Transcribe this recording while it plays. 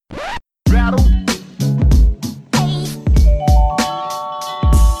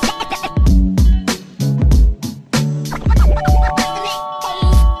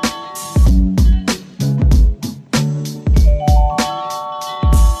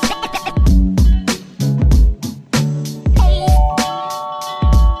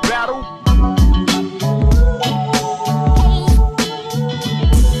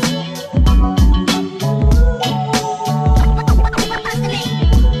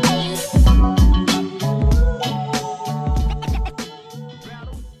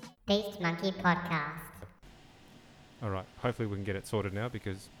Lucky Podcast. All right. Hopefully we can get it sorted now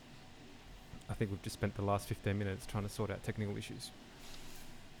because I think we've just spent the last 15 minutes trying to sort out technical issues.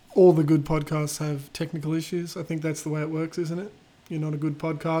 All the good podcasts have technical issues. I think that's the way it works, isn't it? You're not a good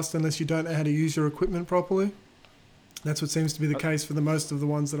podcast unless you don't know how to use your equipment properly. That's what seems to be the case for the most of the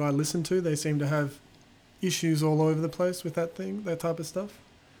ones that I listen to. They seem to have issues all over the place with that type of stuff.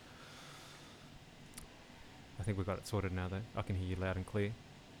 I think we've got it sorted now, though. I can hear you loud and clear.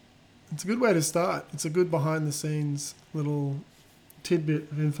 It's a good way to start. It's a good behind-the-scenes little tidbit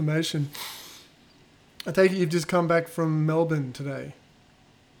of information. I take it you've just come back from Melbourne today.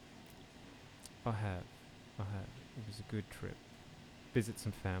 I have. It was a good trip. Visit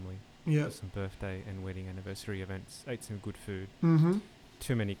some family. Yeah. For some birthday and wedding anniversary events. Ate some good food. Mm-hmm.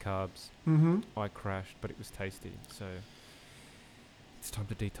 Too many carbs. Mm-hmm. I crashed, but it was tasty. So it's time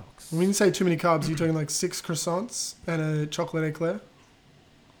to detox. When you say too many carbs, you're talking like 6 croissants and a chocolate eclair?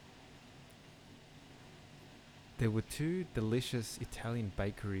 There were 2 delicious Italian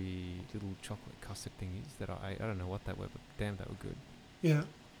bakery little chocolate custard thingies that I ate. I don't know what they were, but damn, they were good. Yeah.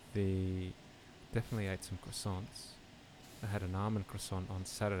 Definitely ate some croissants. I had an almond croissant on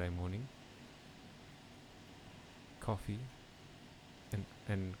Saturday morning. Coffee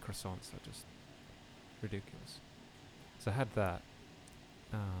and croissants are just ridiculous. So I had that.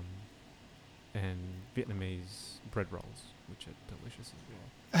 And Vietnamese bread rolls, which are delicious as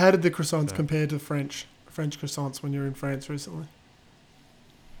well. How did the croissants compare to French croissants when you were in France recently?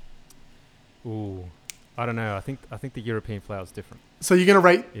 Ooh, I don't know. I think the European flour is different. So you're going to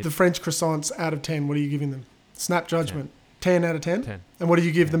rate the French croissants out of 10. What are you giving them? Snap judgment. 10 out of 10? 10. And what do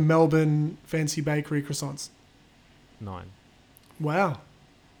you give the Melbourne fancy bakery croissants? 9. Wow.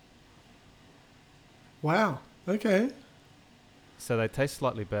 Okay. So they taste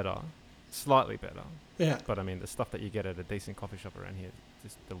slightly better. Yeah. But I mean, the stuff that you get at a decent coffee shop around here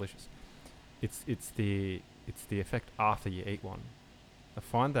is just delicious. It's the effect after you eat one. I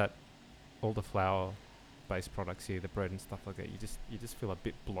find that all the flour-based products here, the bread and stuff like that, you just feel a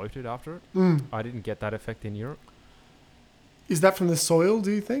bit bloated after it. I didn't get that effect in Europe. Is that from the soil,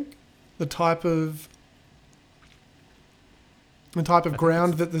 do you think? The type of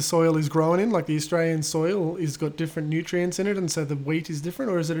ground that the soil is grown in, like the Australian soil has got different nutrients in it, and so the wheat is different,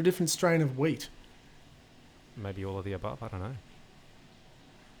 or is it a different strain of wheat? Maybe all of the above. I don't know.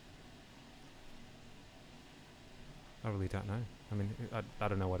 I really don't know. I mean, I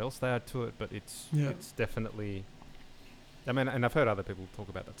don't know what else they add to it, but it's definitely... I mean, and I've heard other people talk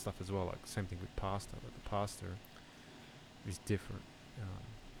about that stuff as well, like same thing with pasta. Like the pasta is different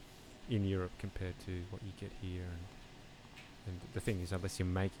in Europe compared to what you get here. And the thing is, unless you're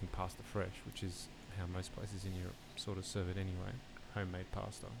making pasta fresh, which is how most places in Europe sort of serve it anyway, homemade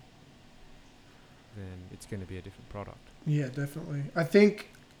pasta, then it's going to be a different product. Yeah, definitely. I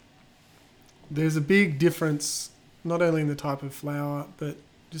think there's a big difference, not only in the type of flour, but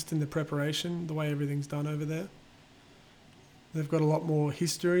just in the preparation, the way everything's done over there. They've got a lot more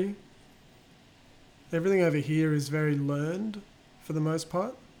history. Everything over here is very learned, for the most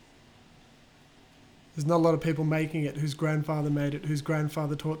part. There's not a lot of people making it whose grandfather made it, whose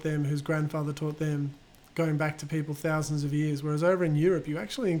grandfather taught them, whose grandfather taught them, going back to people thousands of years. Whereas over in Europe, you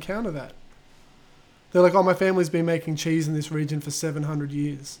actually encounter that. They're like, oh, my family's been making cheese in this region for 700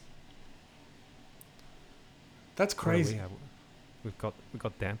 years. That's crazy. We've got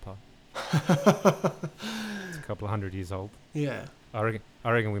damper. It's a couple of 100 years old. Yeah. I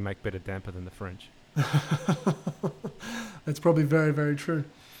reckon we make better damper than the French. That's probably very, very true.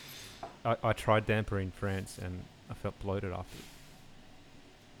 I tried damper in France and I felt bloated after it.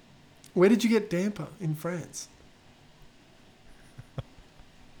 Where did you get damper in France?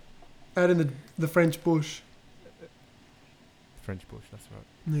 Out in the French bush. French bush, that's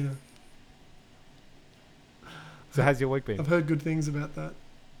right. Yeah. So how's your week been? I've heard good things about that.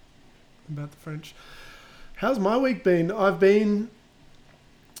 About the French. How's my week been? My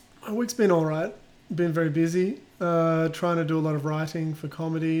week's been all right. Been very busy. Trying to do a lot of writing for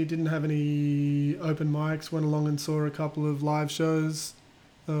comedy. Didn't have any open mics. Went along and saw a couple of live shows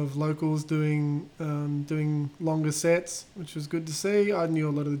of locals doing longer sets, which was good to see. I knew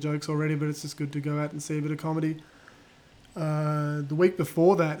a lot of the jokes already, but it's just good to go out and see a bit of comedy. The week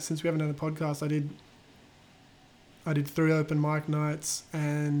before that, since we haven't done a podcast, I did 3 open mic nights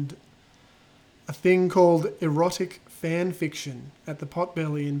and a thing called erotic fan fiction at the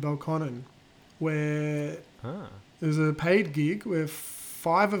Potbelly in Belconnen, where it was a paid gig where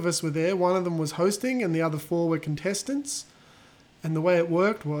 5 of us were there. One of them was hosting and the other 4 were contestants. And the way it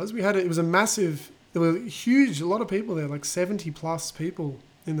worked was it was a massive, there were a lot of people there, like 70 plus people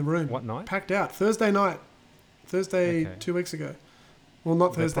in the room. What night? Packed out. Thursday night. 2 weeks ago. Well,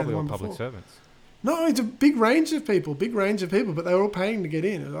 not They're Thursday, probably the all one public before. servants. No, it's a big range of people, but they were all paying to get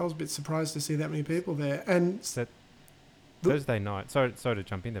in. I was a bit surprised to see that many people there. And Thursday night. Sorry to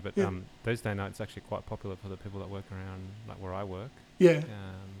jump in there, but Yeah. Thursday night's actually quite popular for the people that work around like where I work. yeah,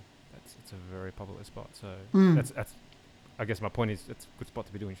 It's a very popular spot. So Mm. that's. I guess my point is, it's a good spot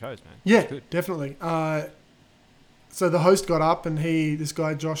to be doing shows, man. yeah, It's good. definitely. So the host got up, and this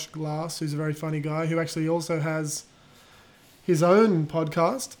guy Josh Glass, who's a very funny guy, who actually also has his own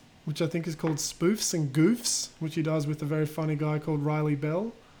podcast, which I think is called Spoofs and Goofs, which he does with a very funny guy called Riley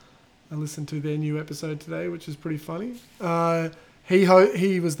Bell. I listened to their new episode today, which is pretty funny.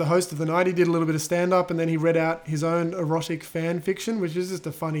 He was the host of the night. He did a little bit of stand-up, and then he read out his own erotic fan fiction, which is just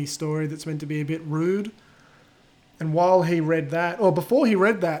a funny story that's meant to be a bit rude. And while he read that, or before he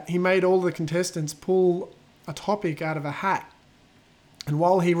read that, he made all the contestants pull a topic out of a hat. And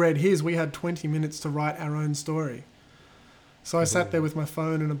while he read his, we had 20 minutes to write our own story. So I sat there with my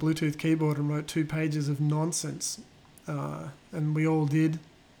phone and a Bluetooth keyboard and wrote 2 pages of nonsense. And we all did.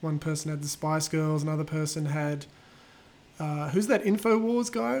 One person had the Spice Girls, another person had... who's that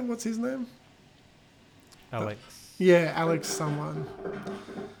InfoWars guy? What's his name? Alex. Yeah, Alex someone.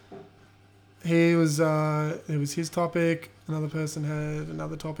 It was his topic. Another person had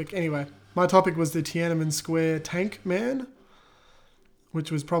another topic. Anyway, my topic was the Tiananmen Square Tank Man,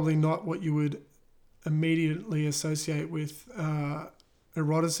 which was probably not what you would immediately associate with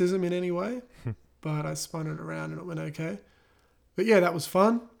eroticism in any way. But I spun it around and it went okay. But yeah, that was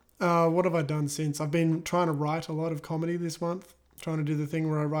fun. What have I done since? I've been trying to write a lot of comedy this month. Trying to do the thing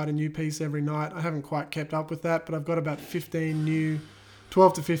where I write a new piece every night. I haven't quite kept up with that, but I've got about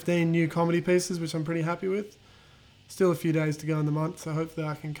 12 to 15 new comedy pieces, which I'm pretty happy with. Still a few days to go in the month, so hopefully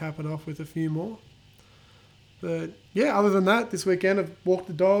I can cap it off with a few more. But yeah, other than that, this weekend I've walked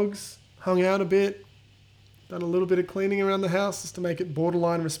the dogs, hung out a bit, done a little bit of cleaning around the house just to make it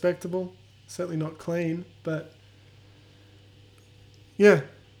borderline respectable. Certainly not clean, but yeah.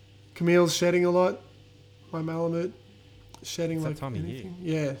 Camille's shedding a lot. My Malamute shedding It's that like time of anything.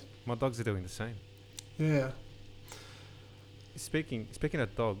 Yeah, My dogs are doing the same. yeah. Speaking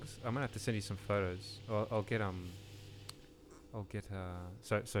of dogs, I'm gonna have to send you some photos. I'll get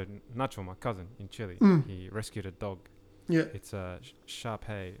so Nacho, my cousin in Chile, he rescued a dog. Yeah. It's a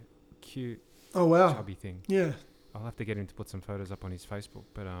Shar-Pei, cute, Oh wow. chubby thing. Yeah. I'll have to get him to put some photos up on his Facebook,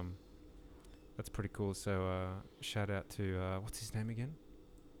 but that's pretty cool. So shout out to what's his name again?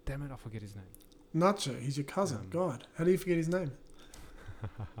 Damn it, I forget his name. Nacho, he's your cousin. God, how do you forget his name?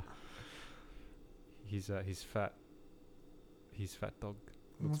 He's fat. He's fat dog.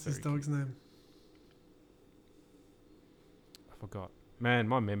 What's his dog's name? I forgot. Man,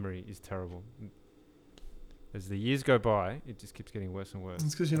 my memory is terrible. As the years go by, it just keeps getting worse and worse.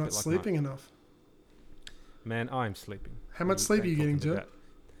 It's because you're not sleeping enough. Man, I'm sleeping. How much sleep are you getting, Joe?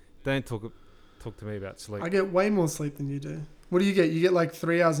 Don't talk to me about sleep. I get way more sleep than you do. What do you get? You get like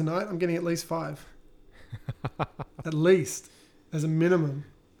 3 hours a night? I'm getting at least 5. At least. As a minimum.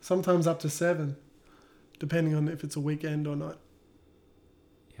 Sometimes up to 7. Depending on if it's a weekend or not.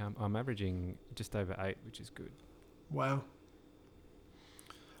 Yeah, I'm averaging just over 8, which is good. Wow.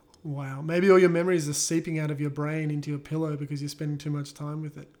 Maybe all your memories are seeping out of your brain into your pillow because you're spending too much time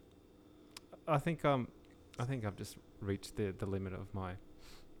with it. I think I've just reached the limit of my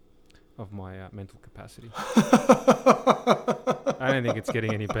mental capacity. I don't think it's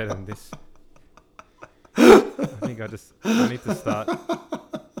getting any better than this. I think I need to start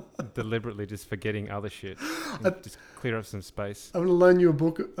deliberately just forgetting other shit and just clear up some space. I'm going to loan you a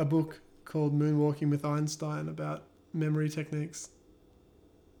book called Moonwalking with Einstein about memory techniques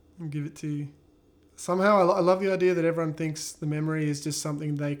and give it to you. Somehow I love the idea that everyone thinks the memory is just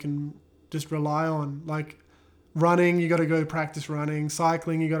something they can just rely on. Like running, you got to go practice running.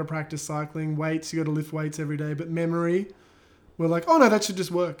 Cycling, you got to practice cycling. Weights, you got to lift weights every day. But memory, we're like, oh no, that should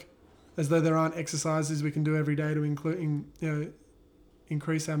just work. As though there aren't exercises we can do every day to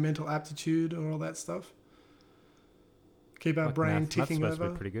increase our mental aptitude or all that stuff. Keep our brain ticking math's over. supposed to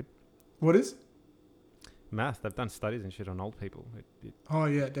be pretty good. What is? Math, they've done studies and shit on old people. It Oh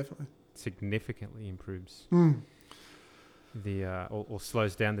yeah, definitely. significantly improves Mm. the or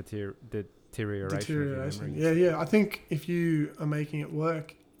slows down the deterioration. Of your Deterioration. memory. Yeah. I think if you are making it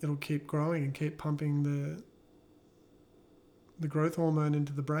work, it'll keep growing and keep pumping the growth hormone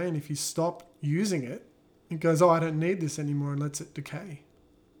into the brain. If you stop using it, it goes, oh, I don't need this anymore, and lets it decay.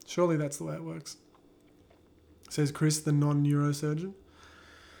 Surely that's the way it works. Says Chris, the non-neurosurgeon.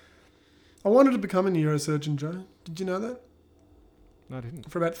 I wanted to become a neurosurgeon, Joe. Did you know that? No, I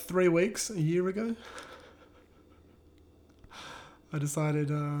didn't. For about 3 weeks, a year ago, I decided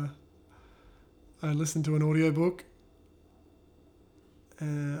I listened to an audiobook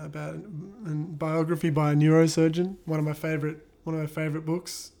about a biography by a neurosurgeon. One of my favorite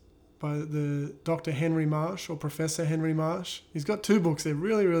books by the Dr. Henry Marsh or Professor Henry Marsh. He's got 2 books. They're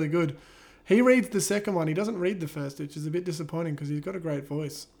really, really good. He reads the second one. He doesn't read the first, which is a bit disappointing because he's got a great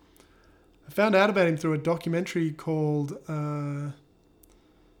voice. I found out about him through a documentary called, I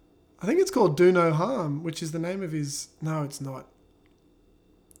think it's called Do No Harm, which is the name of his... No, it's not.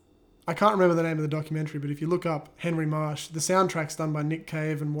 I can't remember the name of the documentary, but if you look up Henry Marsh, the soundtrack's done by Nick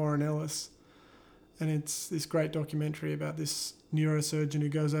Cave and Warren Ellis. And it's this great documentary about this neurosurgeon who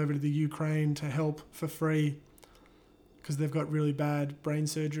goes over to the Ukraine to help for free because they've got really bad brain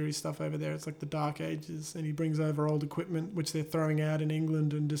surgery stuff over there. It's like the dark ages. And he brings over old equipment, which they're throwing out in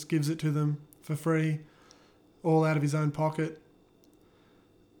England, and just gives it to them for free, all out of his own pocket.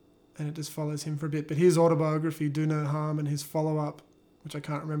 And it just follows him for a bit. But his autobiography, Do No Harm, and his follow-up, which I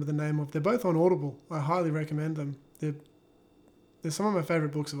can't remember the name of, they're both on Audible. I highly recommend them. They're some of my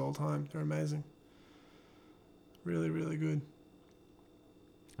favourite books of all time. They're amazing. Really, really good.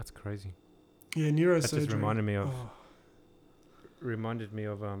 That's crazy. Yeah, neurosurgery. That just reminded me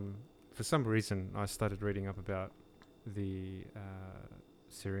of for some reason I started reading up about the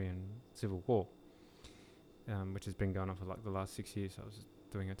Syrian civil war, which has been going on for like the last 6 years. I was just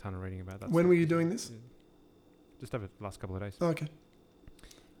doing a ton of reading about that. When were you doing this? Just over the last couple of days. Oh, okay.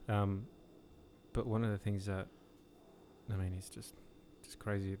 But one of the things that, I mean, it's just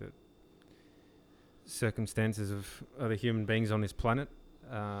crazy that circumstances of other human beings on this planet,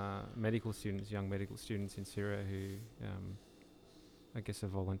 young medical students in Syria who, I guess,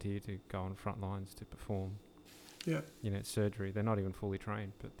 have volunteered to go on front lines to perform, surgery. They're not even fully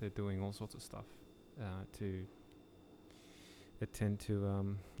trained, but they're doing all sorts of stuff to attend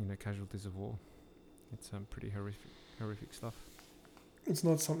to, casualties of war. It's pretty horrific stuff. It's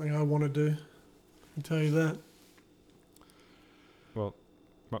not something I want to do. I'll tell you that. Well,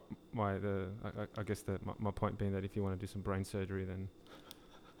 I guess my point being that if you want to do some brain surgery, then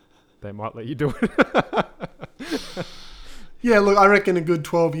they might let you do it. Yeah, look, I reckon a good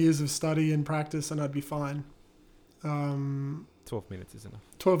 12 years of study and practice and I'd be fine. 12 minutes is enough.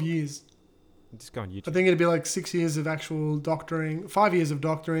 12 years. Just go on YouTube. I think it'd be like 6 years of actual doctoring, 5 years of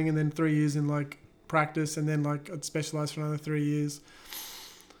doctoring, and then 3 years in like practice, and then like I'd specialize for another 3 years.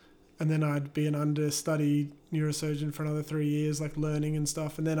 And then I'd be an understudy neurosurgeon for another 3 years, like learning and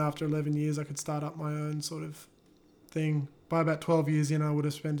stuff. And then after 11 years, I could start up my own sort of thing. By about 12 years in, I would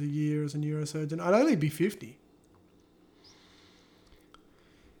have spent a year as a neurosurgeon. I'd only be 50.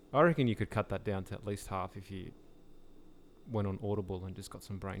 I reckon you could cut that down to at least half if you went on Audible and just got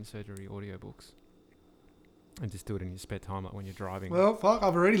some brain surgery audiobooks. And just do it in your spare time, like when you're driving. Well, fuck,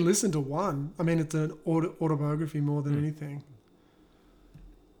 I've already listened to one. I mean, it's an autobiography more than anything.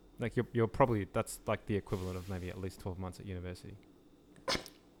 Like you're probably, that's like the equivalent of maybe at least 12 months at university.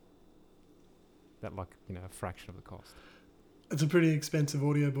 That like, a fraction of the cost. It's a pretty expensive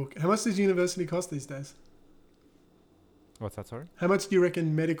audiobook. How much does university cost these days? What's that, sorry? How much do you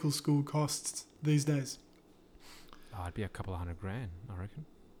reckon medical school costs these days? Oh, it'd be a couple of $100,000, I reckon.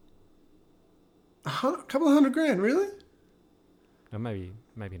 A couple of $100,000, really? Or maybe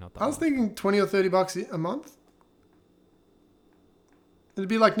not that I was thinking $20 or $30 a month. It'd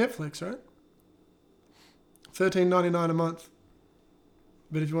be like Netflix, right? $13.99 a month.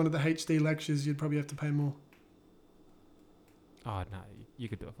 But if you wanted the HD lectures, you'd probably have to pay more. Oh, no, you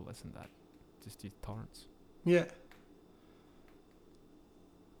could do it for less than that. Just use torrents. Yeah.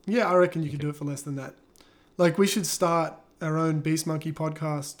 Yeah, I reckon you could do it for less than that. Like, we should start our own Beast Monkey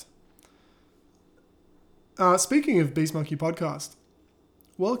podcast. Speaking of Beast Monkey podcast,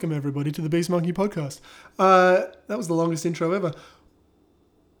 welcome everybody to the Beast Monkey podcast. That was the longest intro ever.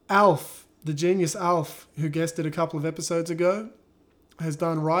 Alf, the genius Alf, who guested a couple of episodes ago, has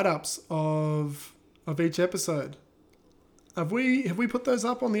done write-ups of each episode. Have we put those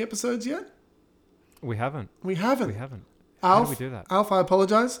up on the episodes yet? We haven't. Alf, how do we do that? Alf, I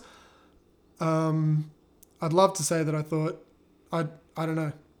apologise. I'd love to say that I thought, I don't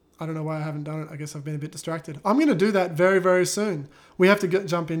know. I don't know why I haven't done it. I guess I've been a bit distracted. I'm going to do that very, very soon. We have to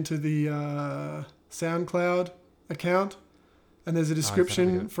jump into the SoundCloud account, and there's a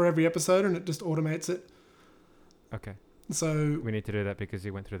description for every episode, and it just automates it. Okay. So we need to do that because he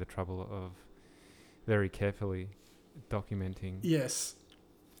went through the trouble of very carefully documenting. Yes.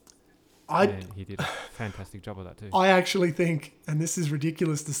 And he did a fantastic job of that too. I actually think, and this is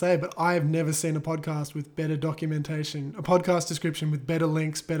ridiculous to say, but I have never seen a podcast with better documentation, a podcast description with better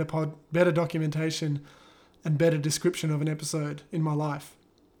links, better documentation, and better description of an episode in my life.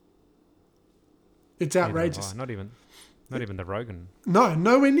 It's outrageous. Not even Not even the Rogan. No,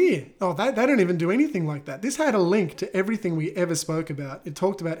 nowhere near. Oh, they don't even do anything like that. This had a link to everything we ever spoke about. It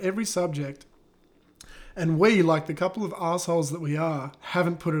talked about every subject. And we, like the couple of assholes that we are,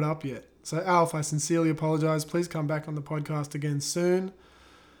 haven't put it up yet. So, Alf, I sincerely apologise. Please come back on the podcast again soon.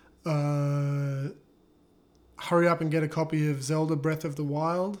 Hurry up and get a copy of Zelda Breath of the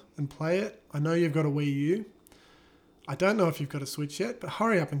Wild and play it. I know you've got a Wii U. I don't know if you've got a Switch yet, but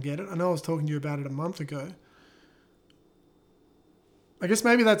hurry up and get it. I know I was talking to you about it a month ago. I guess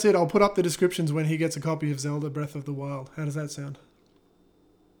maybe that's it. I'll put up the descriptions when he gets a copy of Zelda Breath of the Wild. How does that sound?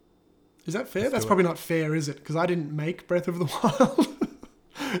 Is that fair? That's probably not fair, is it? Because I didn't make Breath of the Wild.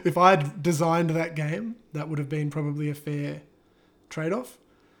 If I'd designed that game, that would have been probably a fair trade-off.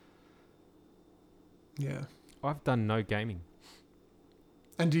 Yeah. I've done no gaming.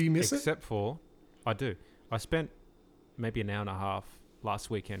 And do you miss it? Except for, I do. I spent maybe an hour and a half last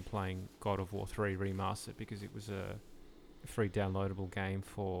weekend playing God of War 3 Remastered because it was a free downloadable game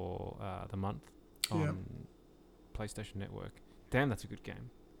for the month on PlayStation Network. Damn, that's a good game.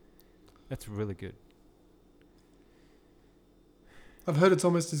 That's really good. I've heard it's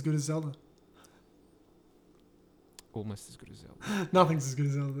almost as good as Zelda. Almost as good as Zelda. Nothing's as good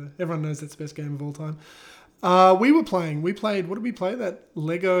as Zelda. Everyone knows that's the best game of all time. We played, what did we play? That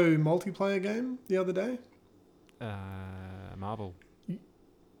Lego multiplayer game the other day? Marvel.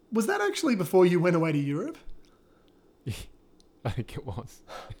 Was that actually before you went away to Europe? I think it was.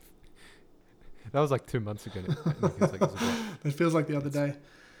 That was like 2 months ago. It feels like the other day.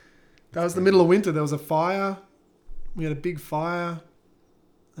 That was the middle of winter. There was a fire. We had a big fire.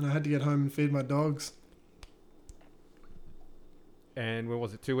 And I had to get home and feed my dogs. And where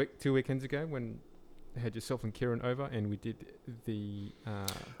was it? Two weekends ago when you had yourself and Kieran over and we did the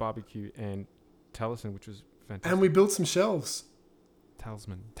barbecue and Talisman, which was fantastic. And we built some shelves.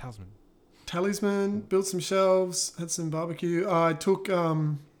 Talisman, built some shelves, had some barbecue. I took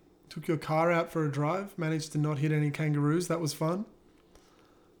your car out for a drive, managed to not hit any kangaroos. That was fun.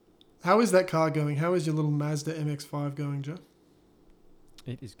 How is that car going? How is your little Mazda MX-5 going, Joe?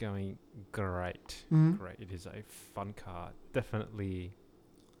 It is going great. Mm-hmm. Great. It is a fun car. Definitely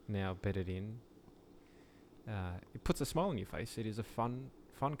now bedded in. It puts a smile on your face. It is a fun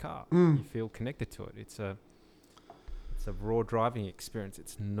car. You feel connected to it. It's a raw driving experience.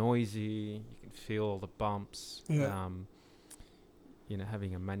 It's noisy. You can feel all the bumps. Yeah.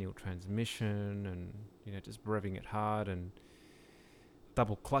 Having a manual transmission and, just revving it hard and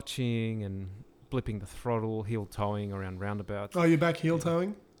double clutching and blipping the throttle, heel towing around roundabouts. Oh, you're back heel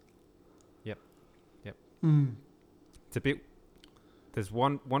towing? Yep. Mm. It's a bit... There's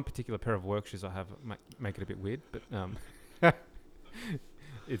one particular pair of work shoes I have make it a bit weird, but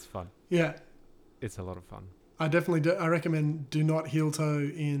it's fun. Yeah. It's a lot of fun. I definitely do. I recommend do not heel toe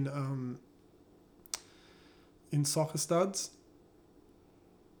in soccer studs.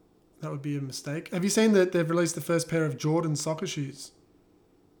 That would be a mistake. Have you seen that they've released the first pair of Jordan soccer shoes?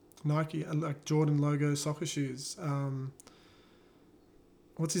 Nike, like Jordan logo soccer shoes.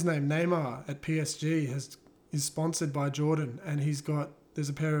 What's his name? Neymar at PSG is sponsored by Jordan, and there's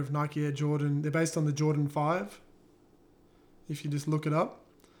a pair of Nike Air Jordan. They're based on the Jordan 5. If you just look it up.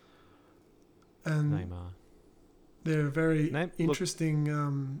 And Neymar. They're a very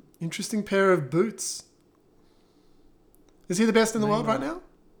interesting pair of boots. Is he the best in the world right now?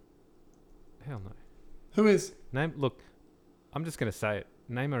 Hell no. Who is? Look, I'm just going to say it.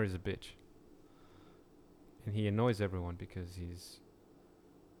 Neymar is a bitch. And he annoys everyone because he's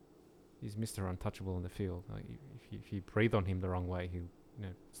Mr. Untouchable in the field. Like if you breathe on him the wrong way, he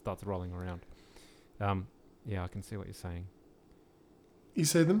starts rolling around. Yeah, I can see what you're saying. You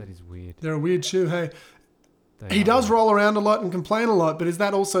see them? That is weird. They're a weird shoe, hey. He does roll around a lot and complain a lot, but is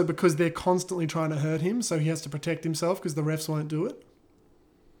that also because they're constantly trying to hurt him, so he has to protect himself because the refs won't do it?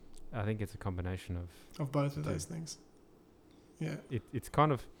 I think it's a combination of both of those things. Yeah. It's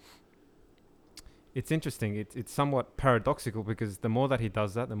kind of... It's interesting. It's somewhat paradoxical because the more that he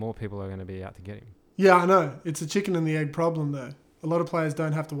does that, the more people are going to be out to get him. Yeah, I know. It's a chicken and the egg problem, though. A lot of players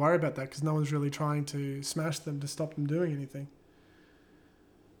don't have to worry about that because no one's really trying to smash them to stop them doing anything.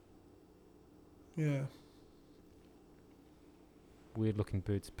 Yeah. Weird looking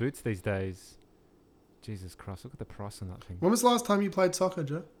boots. Boots these days. Jesus Christ, look at the price on that thing. When was the last time you played soccer,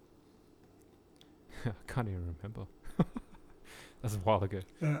 Joe? I can't even remember. That's a while ago.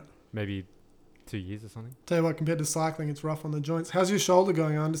 Yeah. Maybe 2 years or something. Tell you what, compared to cycling, it's rough on the joints. How's your shoulder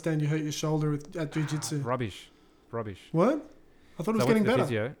going? I understand you hurt your shoulder at jiu-jitsu. Rubbish. What? I thought it was getting better.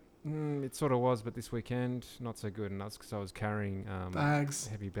 Physio. It sort of was, but this weekend, not so good. And that's because I was carrying bags.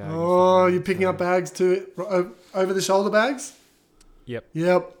 Heavy bags. Oh, you're picking up bags too? Over the shoulder bags?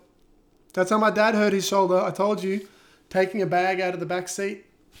 Yep. That's how my dad hurt his shoulder. I told you. taking a bag out of the back seat.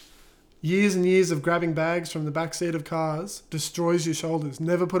 Years and years of grabbing bags from the back seat of cars destroys your shoulders.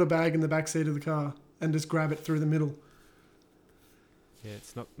 Never put a bag in the back seat of the car and just grab it through the middle. Yeah,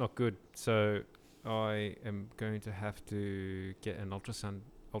 it's not good. So I am going to have to get an ultrasound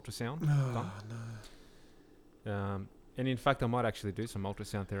done. No. And in fact, I might actually do some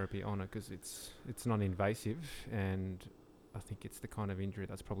ultrasound therapy on it because it's non-invasive, and I think it's the kind of injury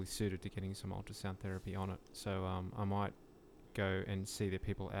that's probably suited to getting some ultrasound therapy on it. So I might go and see the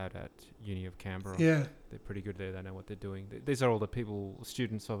people out at Uni of Canberra. Yeah. They're pretty good there. They know what they're doing. These are all the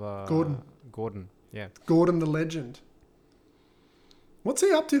students of Gordon. Yeah. Gordon the legend. What's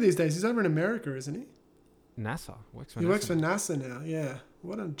he up to these days? He's over in America, isn't he? NASA. Works He works for NASA now, yeah.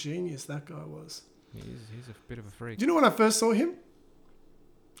 What a genius that guy was. He's a bit of a freak. Do you know when I first saw him?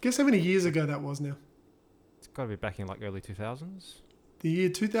 Guess how many years ago that was now? It's got to be back in like early 2000s. The year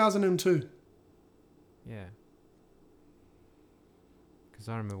 2002. Yeah. Because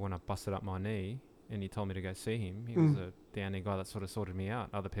I remember when I busted up my knee and he told me to go see him. He was the only guy that sort of sorted me out.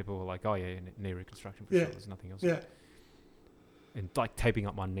 Other people were like, oh yeah, knee reconstruction for sure. There's nothing else. Yeah. And like taping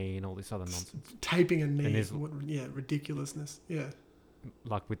up my knee and all this other nonsense. Taping a knee. Ridiculousness. Yeah.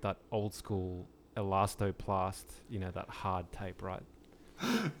 Like with that old school elastoplast, that hard tape, right?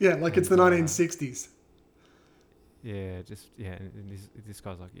 Yeah, like it's the 1960s. Yeah, and this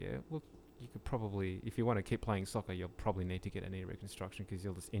guy's like, yeah, look, you could probably, if you want to keep playing soccer, you'll probably need to get a knee reconstruction because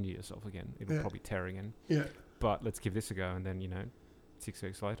you'll just injure yourself again. It'll probably tear again. Yeah. But let's give this a go. And then, 6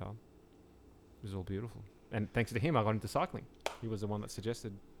 weeks later, it was all beautiful. And thanks to him, I got into cycling. He was the one that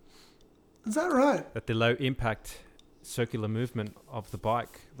suggested. Is that right? That the low impact circular movement of the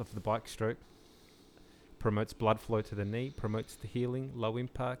bike stroke, promotes blood flow to the knee, promotes the healing, low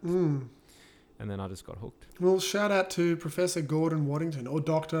impact. And then I just got hooked. Well, shout out to Professor Gordon Waddington, or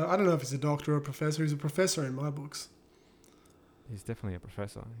doctor. I don't know if he's a doctor or a professor. He's a professor in my books. He's definitely a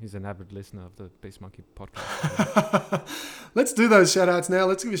professor. He's an avid listener of the Beast Monkey podcast. Let's do those shout outs now.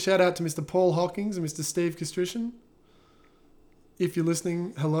 Let's give a shout out to Mr. Paul Hawkins and Mr. Steve Kistrician. If you're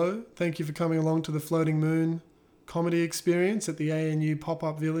listening, hello. Thank you for coming along to the Floating Moon comedy experience at the ANU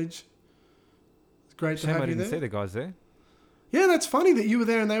Pop-Up Village. It's great to have you there. I didn't see the guys there. Yeah, that's funny that you were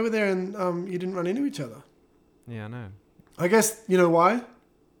there and they were there and you didn't run into each other. Yeah, I know. I guess, you know why?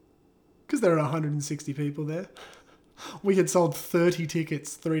 Because there are 160 people there. We had sold 30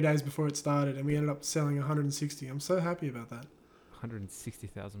 tickets 3 days before it started and we ended up selling 160. I'm so happy about that.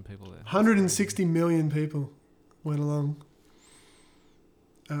 160,000 people there. 160 million people went along.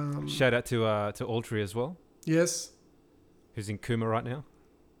 Shout out to Audrey as well. Yes. Who's in Cooma right now.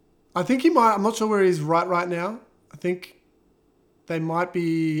 I think he might. I'm not sure where he's right now. I think they might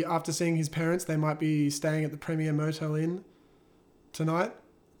be, after seeing his parents, they might be staying at the Premier Motel Inn tonight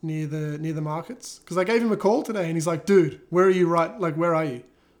near the markets. Because I gave him a call today and he's like, dude, where are you where are you?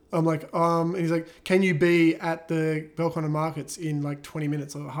 I'm like, and he's like, can you be at the Belconnen Markets in like 20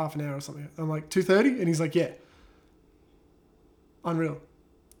 minutes or half an hour or something? I'm like, 2:30? And he's like, yeah. Unreal.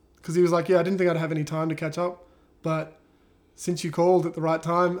 Because he was like, yeah, I didn't think I'd have any time to catch up, but since you called at the right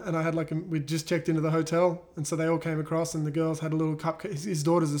time, and I had we'd just checked into the hotel, and so they all came across, and the girls had a little cupcake. His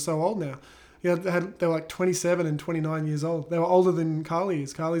daughters are so old now. Yeah, they were like 27 and 29 years old. They were older than Carly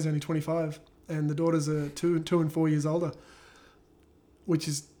is. Carly's only 25, and the daughters are 2 and 4 years older, which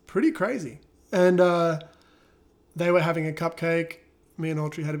is pretty crazy. And they were having a cupcake. Me and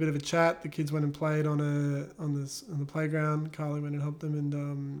Audrey had a bit of a chat. The kids went and played on the playground. Carly went and helped them,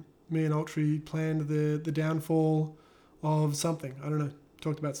 and me and Audrey planned the downfall of something. I don't know.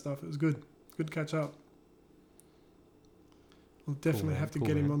 Talked about stuff. It was good. Good to catch up. We'll definitely have to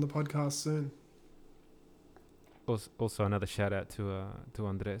get him on the podcast soon. Also another shout out to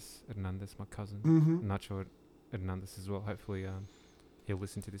Andres Hernandez, my cousin. Nacho Hernandez as well. Hopefully he'll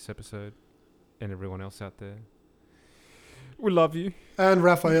listen to this episode, and everyone else out there. We love you. And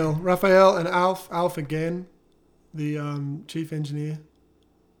Raphael and Alf again, the chief engineer.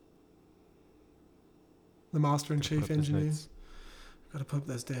 The master and chief engineer. Got to put up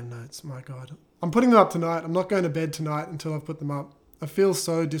those damn notes. My God. I'm putting them up tonight. I'm not going to bed tonight until I've put them up. I feel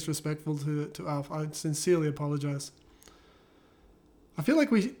so disrespectful to Alf. I sincerely apologize. I feel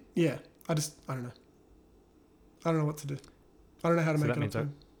like I don't know. I don't know what to do. I don't know how to make it up to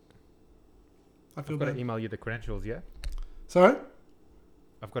him. I feel bad. I've got to email you the credentials, yeah? Sorry?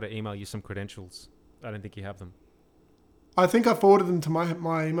 I've got to email you some credentials. I don't think you have them. I think I forwarded them to my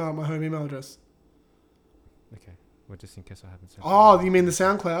email, my home email address. Okay. Well, just in case I haven't sent them. You mean the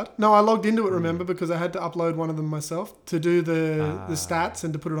SoundCloud? No, I logged into it, remember, because I had to upload one of them myself to do the stats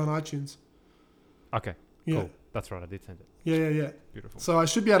and to put it on iTunes. Okay. Yeah. Cool. That's right. I did send it. Yeah. Beautiful. So I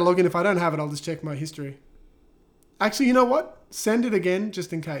should be able to log in. If I don't have it, I'll just check my history. Actually, you know what? Send it again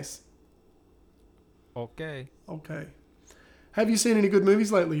just in case. Okay. Okay. Have you seen any good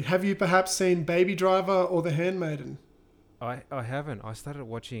movies lately? Have you perhaps seen Baby Driver or The Handmaiden? I haven't. I started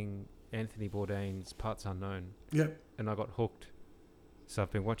watching Anthony Bourdain's Parts Unknown. Yep. And I got hooked. So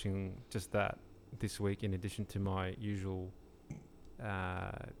I've been watching just that this week in addition to my usual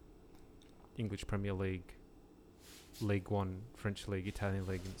English Premier League, League One, French League, Italian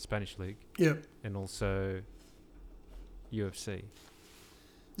League and Spanish League. Yep. And also UFC.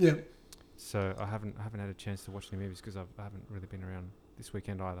 Yep. So I haven't had a chance to watch any movies because I haven't really been around this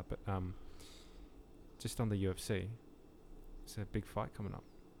weekend either. But just on the UFC, it's a big fight coming up.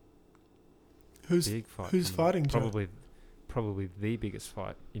 Who's fighting, Joe? Probably the biggest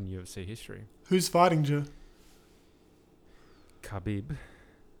fight in UFC history. Who's fighting, Joe? Khabib,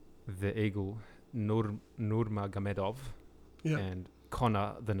 the Eagle, Nurmagomedov, and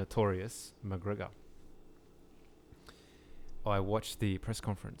Conor the Notorious McGregor. I watched the press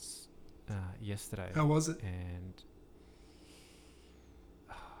conference yesterday. How was it? And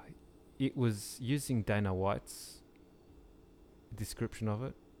it was using Dana White's description of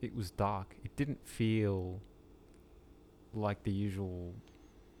it. It was dark. It didn't feel like the usual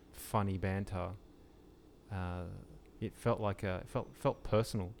funny banter. It felt like felt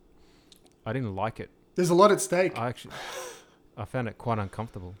personal. I didn't like it. There's a lot at stake. I found it quite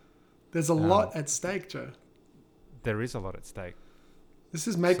uncomfortable. There's a lot at stake, Joe. There is a lot at stake. This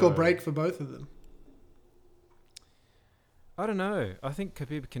is make or break for both of them. I don't know. I think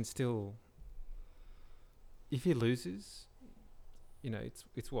Khabib can still, if he loses,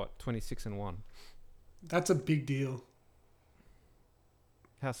 it's what, 26-1. That's a big deal.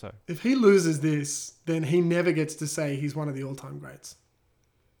 How so? If he loses this, then he never gets to say he's one of the all-time greats.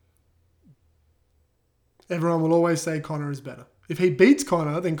 Everyone will always say Conor is better. If he beats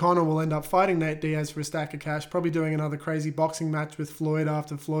Conor, then Conor will end up fighting Nate Diaz for a stack of cash, probably doing another crazy boxing match with Floyd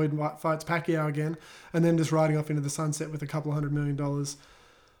after Floyd fights Pacquiao again, and then just riding off into the sunset with a couple $100 million,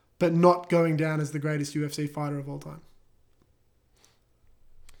 but not going down as the greatest UFC fighter of all time.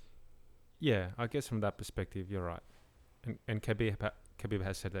 Yeah, I guess from that perspective, you're right. And Khabib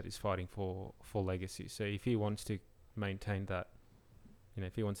has said that he's fighting for legacy. So if he wants to maintain that,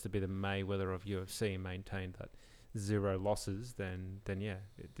 if he wants to be the Mayweather of UFC and maintain that 0 losses, then yeah,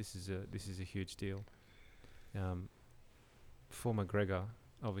 this is a huge deal. For McGregor,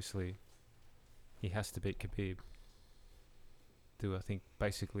 obviously, he has to beat Khabib to, I think,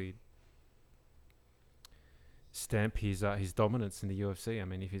 basically stamp his dominance in the UFC. I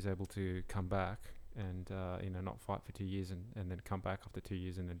mean, if he's able to come back and not fight for 2 years and then come back after 2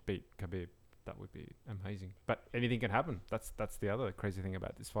 years and then beat Khabib, that would be amazing. But anything can happen. That's the other crazy thing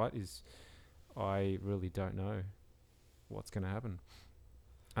about this fight is I really don't know what's going to happen.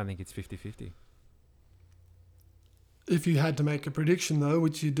 I think it's 50-50. If you had to make a prediction, though,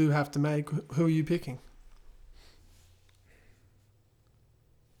 which you do have to make, who are you picking?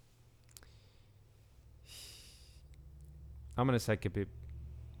 I'm going to say Khabib.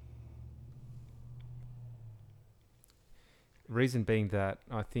 Reason being that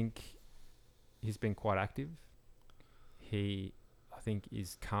I think he's been quite active. He, I think,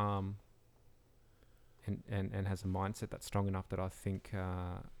 is calm and has a mindset that's strong enough that I think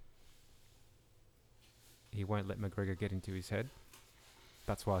he won't let McGregor get into his head.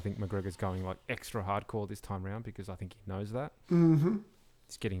 That's why I think McGregor's going like extra hardcore this time round, because I think he knows that. Mm-hmm.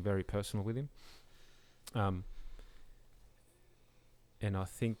 It's getting very personal with him. And I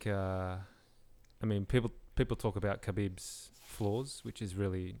think, people talk about Khabib's flaws, which is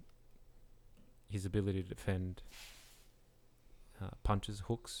really his ability to defend punches,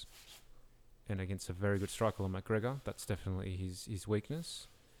 hooks, and against a very good striker like McGregor. That's definitely his weakness.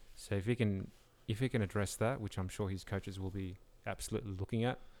 So if he can address that, which I'm sure his coaches will be absolutely looking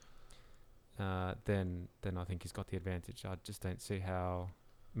at, then I think he's got the advantage. I just don't see how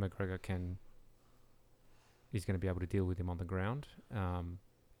McGregor is going to be able to deal with him on the ground.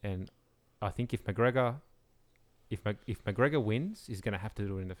 And I think if McGregor wins, he's going to have to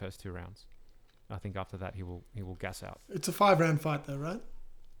do it in the first 2 rounds. I think after that he will gas out. It's a 5-round fight, though, right?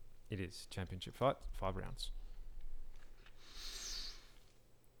 It is championship fight, 5 rounds.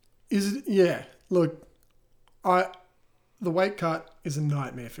 Is it? Yeah. Look, the weight cut is a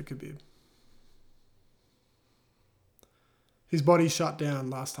nightmare for Khabib. His body shut down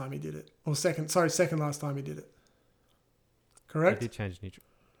last time he did it, or second last time he did it. Correct. He did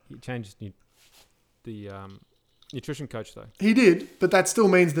change the nutrition coach though. He did, but that still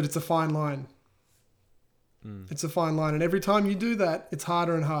means that it's a fine line. It's a fine line, and every time you do that, it's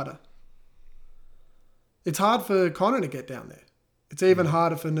harder and harder. It's hard for Conor to get down there. It's even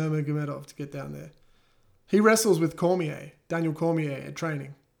harder for Nurmagomedov to get down there. He wrestles with Cormier, Daniel Cormier, at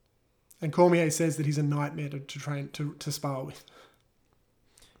training. And Cormier says that he's a nightmare to train to spar with.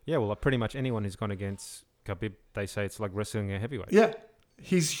 Yeah, well, pretty much anyone who's gone against Khabib, they say it's like wrestling a heavyweight. Yeah,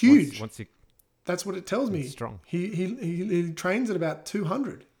 he's huge. Once he, that's what it tells me. Strong. He trains at about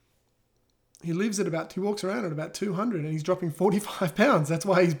 200. He walks around at about 200, and he's dropping 45 pounds. That's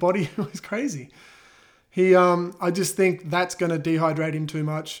why his body is crazy. I just think that's going to dehydrate him too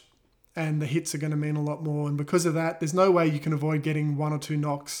much, and the hits are going to mean a lot more. And because of that, there's no way you can avoid getting 1 or 2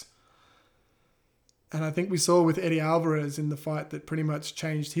 knocks. And I think we saw with Eddie Alvarez in the fight that pretty much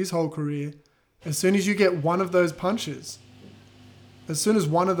changed his whole career. As soon as you get one of those punches, as soon as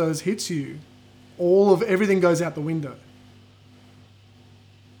one of those hits you, everything goes out the window.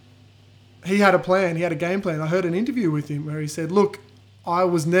 He had a plan. He had a game plan. I heard an interview with him where he said, look, I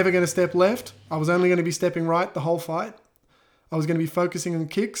was never going to step left. I was only going to be stepping right the whole fight. I was going to be focusing on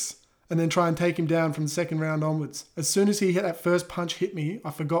kicks and then try and take him down from the second round onwards. As soon as he hit that first punch hit me,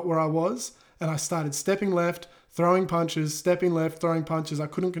 I forgot where I was and I started stepping left, throwing punches, stepping left, throwing punches. I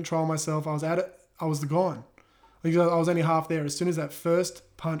couldn't control myself. I was at it. I was gone. I was only half there as soon as that first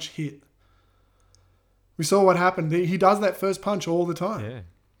punch hit. We saw what happened. He does that first punch all the time.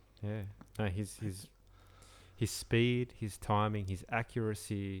 Yeah. No, his speed, his timing, his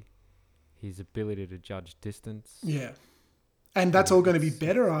accuracy, his ability to judge distance. Yeah. And that's all going to be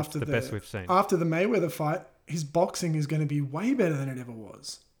better after the best we've seen. After the Mayweather fight. His boxing is going to be way better than it ever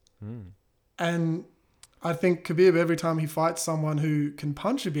was. And I think Khabib, every time he fights someone who can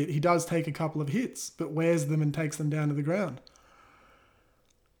punch a bit, he does take a couple of hits, but wears them and takes them down to the ground.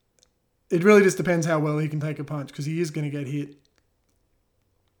 It really just depends how well he can take a punch, because he is going to get hit.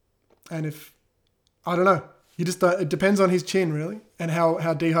 And I don't know. It depends on his chin, really, and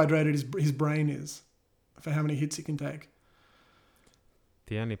how dehydrated his brain is for how many hits he can take.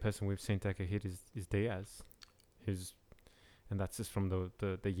 The only person we've seen take a hit is Diaz, and that's just from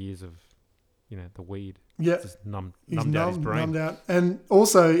the years of, the weed. Yeah, it's just numbed out his brain. Numbed out, and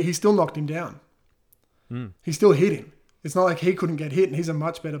also he still knocked him down. He still hit him. It's not like he couldn't get hit, and he's a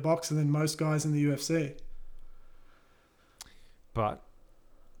much better boxer than most guys in the UFC. But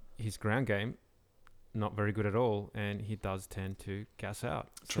his ground game, not very good at all, and he does tend to gas out.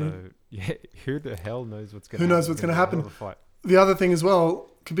 True. So, yeah, who the hell knows what's going Who to happen? knows what's going to happen? The other thing as well,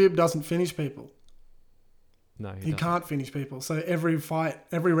 Khabib doesn't finish people. No, he can't finish people. So every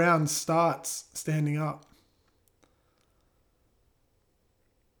round starts standing up.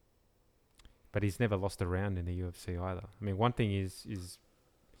 But he's never lost a round in the UFC either. I mean, one thing is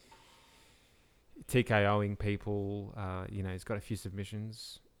TKOing people. He's got a few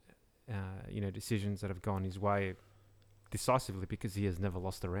submissions. Decisions that have gone his way decisively because he has never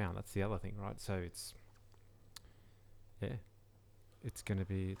lost a round. That's the other thing, right? So it's going to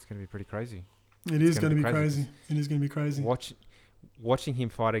be pretty crazy. It is going to be crazy. It is going to be crazy. Watching him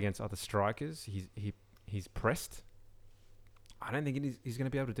fight against other strikers, he's pressed. I don't think he's going to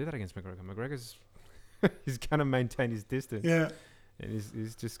be able to do that against McGregor. McGregor's he's going to maintain his distance. Yeah, and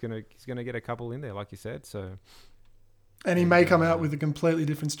he's going to get a couple in there, like you said. So. And he may come out with a completely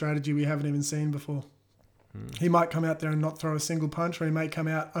different strategy we haven't even seen before. He might come out there and not throw a single punch, or he may come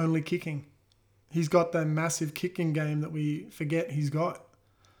out only kicking. He's got that massive kicking game that we forget he's got.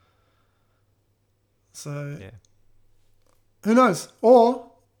 So, who knows? Or,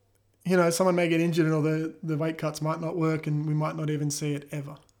 someone may get injured and all the weight cuts might not work and we might not even see it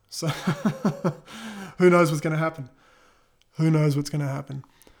ever. So, who knows what's going to happen?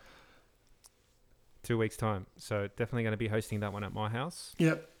 2 weeks' time. So definitely going to be hosting that one at my house.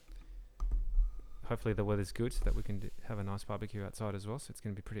 Yep. Hopefully the weather's good so that we can have a nice barbecue outside as well. So it's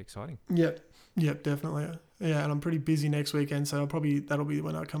going to be pretty exciting. Yep, definitely. Yeah, and I'm pretty busy next weekend, so that'll be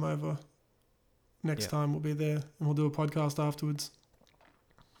when I come over. Next time we'll be there and we'll do a podcast afterwards.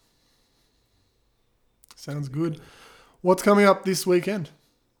 Sounds good. What's coming up this weekend?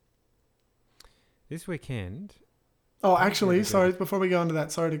 This weekend? Oh, actually, sorry, before we go on to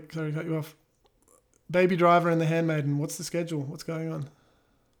that, sorry to cut you off. Baby Driver and The Handmaiden, what's the schedule? What's going on?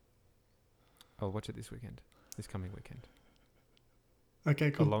 I'll watch it this coming weekend. Okay,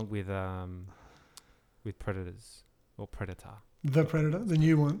 cool. Along with Predators or Predator. The Predator, the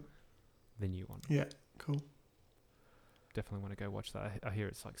new one. The new one. Yeah, cool. Definitely want to go watch that. I hear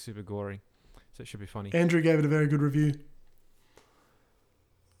it's like super gory, so it should be funny. Andrew gave it a very good review.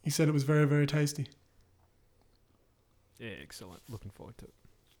 He said it was very, very tasty. Yeah, excellent. Looking forward to it.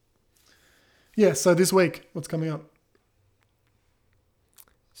 Yeah, so this week, what's coming up?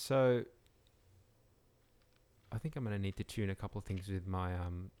 So, I think I'm going to need to tune a couple of things with my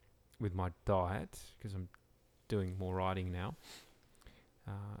diet because I'm doing more riding now.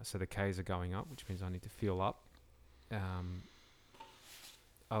 So the Ks are going up, which means I need to fuel up.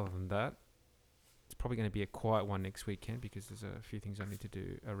 Other than that, it's probably going to be a quiet one next weekend because there's a few things I need to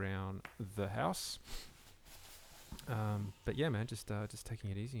do around the house. But yeah, man, just taking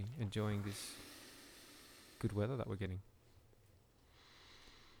it easy, enjoying this good weather that we're getting.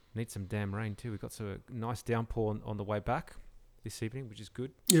 Need some damn rain too. We got a nice downpour on the way back this evening, which is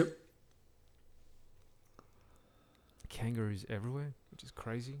good. Yep. Kangaroos everywhere, which is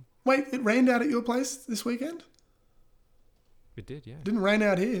crazy. Wait, it rained out at your place this weekend? It did, yeah. It didn't rain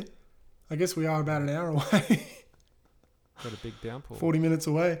out here. I guess we are about an hour away. Got a big downpour. 40 minutes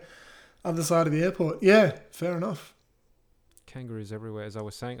away. Other side of the airport. Yeah, fair enough. Kangaroos everywhere, as I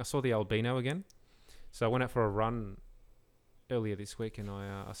was saying. I saw the albino again. So I went out for a run earlier this week and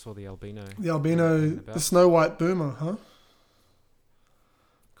I saw the albino. The albino, the snow white boomer, huh?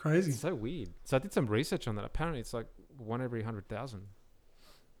 Crazy. It's so weird. So I did some research on that. Apparently it's like 1 every 100,000.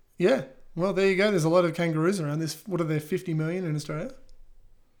 Yeah. Well, there you go. There's a lot of kangaroos around. What are there, 50 million in Australia?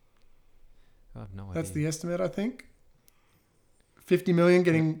 I have no idea. That's the estimate, I think. 50 million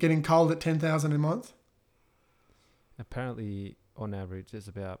getting culled at 10,000 a month. Apparently, on average, there's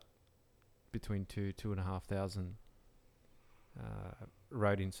about between 2,500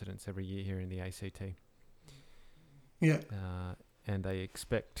 road incidents every year here in the ACT. Yeah. And they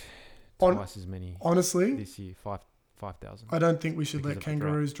expect twice as many. Honestly, this year, 5,000. I don't think we should let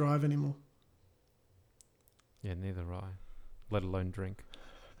kangaroos drive anymore. Yeah, neither I. Let alone drink.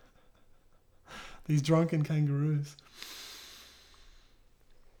 These drunken kangaroos.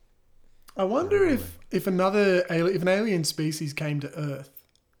 I wonder if an alien species came to Earth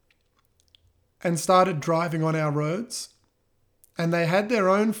and started driving on our roads, and they had their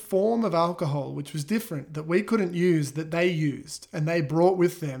own form of alcohol, which was different, that we couldn't use, that they used, and they brought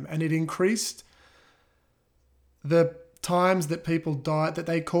with them, and it increased the times that people died, that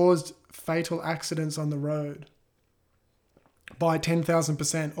they caused fatal accidents on the road by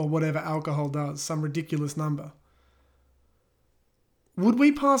 10,000% or whatever alcohol does, some ridiculous number. Would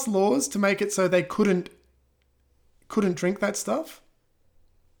we pass laws to make it so they couldn't drink that stuff?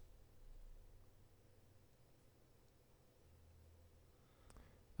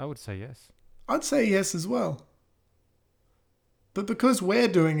 I would say yes. I'd say yes as well. But because we're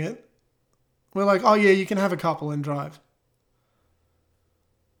doing it, we're like, oh yeah, you can have a couple and drive.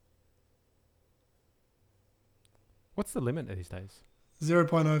 What's the limit these days?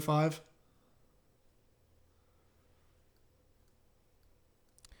 0.05.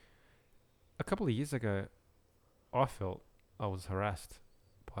 A couple of years ago, I felt I was harassed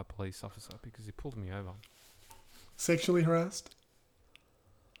by a police officer because he pulled me over. Sexually harassed?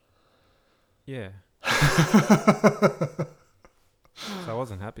 Yeah. So I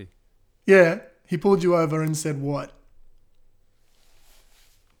wasn't happy. Yeah. He pulled you over and said what?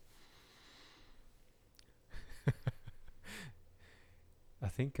 I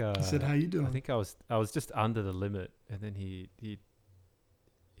think he said, "How you doing?" I think I was just under the limit, and then he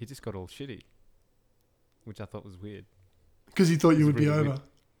just got all shitty, which I thought was weird. Because he thought you would be over. Weird.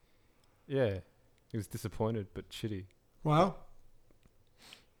 Yeah, he was disappointed but shitty. Wow,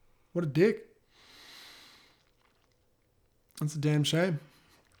 what a dick! That's a damn shame.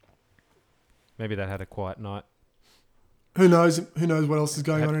 Maybe they had a quiet night. Who knows? Who knows what else is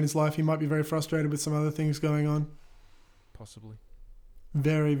going on in his life? He might be very frustrated with some other things going on. Possibly.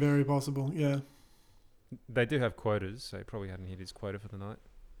 Very, very possible, yeah. They do have quotas, so he probably hadn't hit his quota for the night.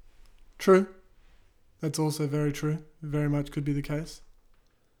 True. That's also very true. Very much could be the case.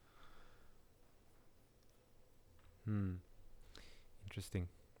 Interesting.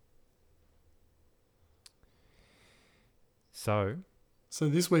 So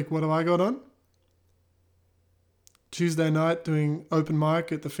this week, what have I got on? Tuesday night doing open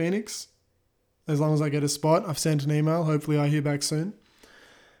mic at the Phoenix. As long as I get a spot, I've sent an email. Hopefully I hear back soon.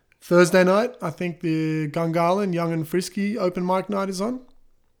 Thursday night, I think the Gungahlin Young and Frisky open mic night is on.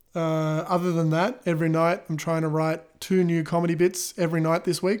 Other than that, every night I'm trying to write 2 new comedy bits every night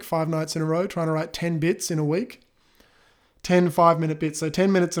this week, 5 nights in a row, trying to write 10 bits in a week. 10 5-minute bits, so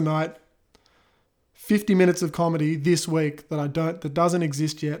 10 minutes a night. 50 minutes of comedy this week that doesn't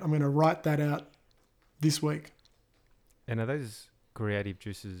exist yet. I'm going to write that out this week. And are those creative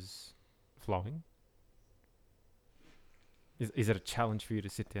juices flowing? Is it a challenge for you to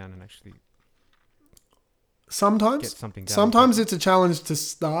sit down and actually sometimes get something down? Sometimes it's a challenge to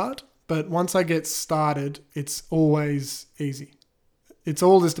start, but once I get started, it's always easy. It's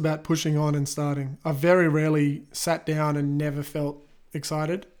all just about pushing on and starting. I've very rarely sat down and never felt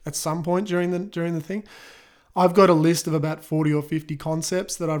excited at some point during the thing. I've got a list of about 40 or 50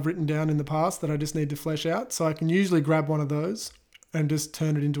 concepts that I've written down in the past that I just need to flesh out. So I can usually grab one of those and just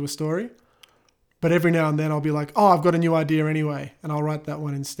turn it into a story. But every now and then I'll be like, oh, I've got a new idea anyway, and I'll write that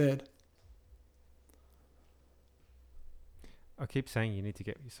one instead. I keep saying you need to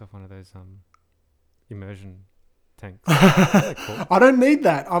get yourself one of those immersion tanks. Cool? I don't need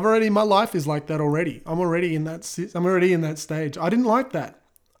that. My life is like that already. I'm already in that stage. I didn't like that.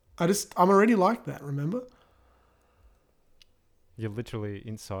 I'm already like that, remember? You're literally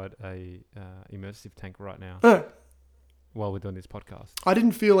inside a immersive tank right now while we're doing this podcast. I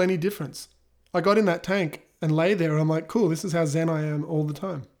didn't feel any difference. I got in that tank and lay there and I'm like, cool, this is how zen I am all the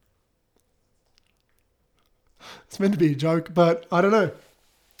time. It's meant to be a joke, but I don't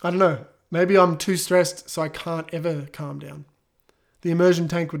know. Maybe I'm too stressed, so I can't ever calm down. The immersion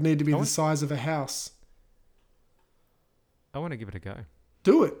tank would need to be the size of a house. I want to give it a go.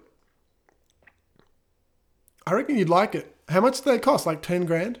 Do it. I reckon you'd like it. How much do they cost? Like 10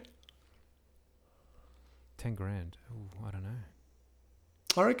 grand? 10 grand? Ooh, I don't know.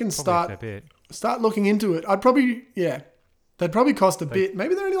 I reckon Probably start looking into it. They'd probably cost a bit.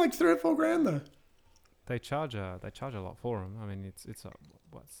 Maybe they're only like 3 or 4 grand though. They charge a lot for them. I mean, it's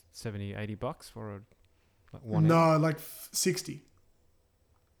what, $70-$80 for one? No, like 60.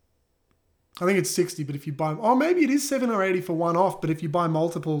 I think it's 60, but if you buy, oh, maybe it is 7 or 80 for one off, but if you buy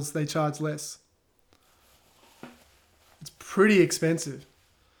multiples, they charge less. It's pretty expensive.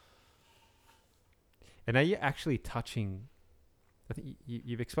 And are you actually touching? I think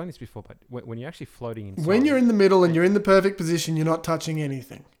you've explained this before, but when you're actually floating inside, when you're in the middle and you're in the perfect position, you're not touching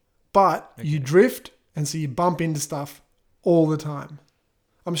anything, but you drift. And so you bump into stuff all the time.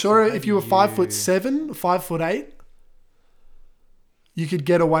 I'm sure if you were 5'7", 5'8", you could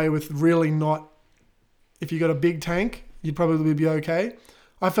get away with really not. If you got a big tank, you'd probably be okay.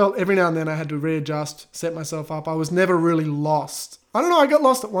 I felt every now and then I had to readjust, set myself up. I was never really lost. I don't know. I got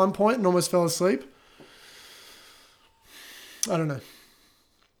lost at one point and almost fell asleep. I don't know.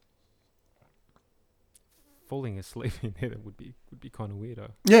 Falling asleep in there would be kind of weirdo.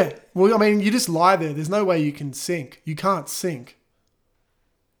 Yeah. Well, I mean, you just lie there. There's no way you can sink. You can't sink.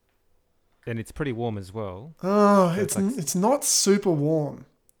 And it's pretty warm as well. Oh, so it's not super warm.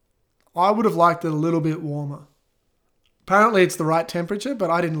 I would have liked it a little bit warmer. Apparently it's the right temperature, but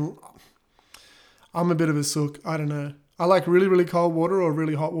I'm a bit of a sook. I don't know. I like really, really cold water or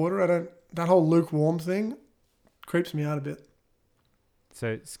really hot water. That whole lukewarm thing creeps me out a bit.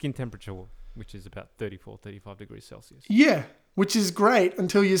 So skin temperature, which is about 34, 35 degrees Celsius. Yeah, which is great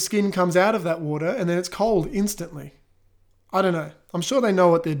until your skin comes out of that water and then it's cold instantly. I don't know. I'm sure they know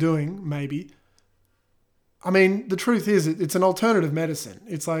what they're doing, maybe. I mean, the truth is it's an alternative medicine.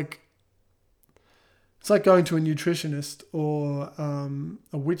 It's like going to a nutritionist or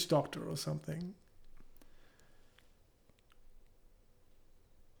a witch doctor or something.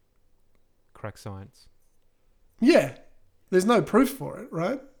 Crack science. Yeah. There's no proof for it,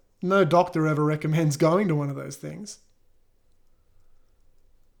 right? No doctor ever recommends going to one of those things.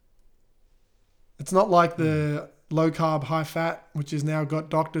 It's not like the low carb, high fat, which has now got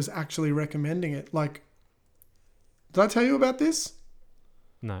doctors actually recommending it. Like, did I tell you about this?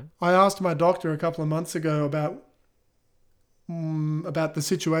 No. I asked my doctor a couple of months ago about the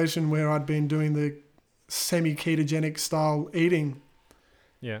situation where I'd been doing the semi-ketogenic style eating.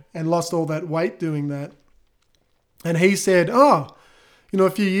 Yeah. And lost all that weight doing that. And he said, a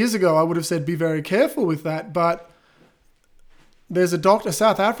few years ago, I would have said, be very careful with that. But there's a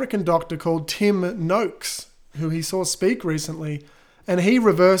South African doctor called Tim Noakes, who he saw speak recently, and he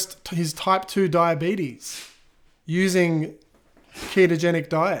reversed his type 2 diabetes using ketogenic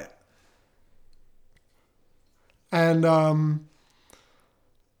diet. And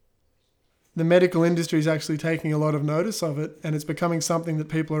the medical industry is actually taking a lot of notice of it, and it's becoming something that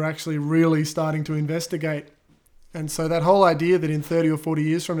people are actually really starting to investigate. And so that whole idea that in 30 or 40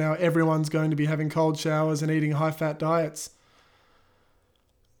 years from now, everyone's going to be having cold showers and eating high-fat diets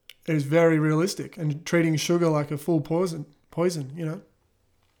is very realistic, and treating sugar like a full poison,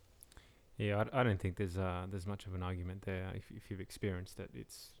 Yeah, I don't think there's much of an argument there. If you've experienced it, the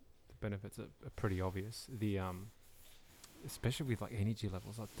benefits are pretty obvious. Especially with like energy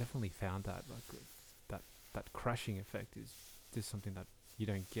levels, I've definitely found that that crashing effect is just something that you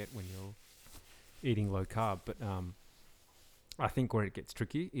don't get when you're eating low carb. But I think where it gets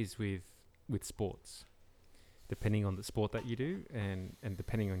tricky is with sports. Depending on the sport that you do and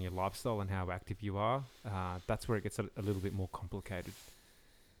depending on your lifestyle and how active you are, that's where it gets a little bit more complicated.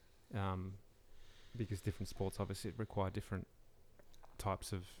 Because different sports obviously require different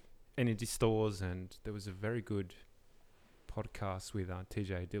types of energy stores, and there was a very good podcast with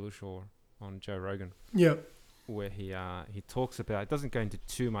TJ Dillashaw on Joe Rogan. Yep. Where he talks about, it doesn't go into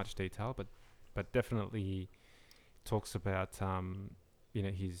too much detail, but definitely talks about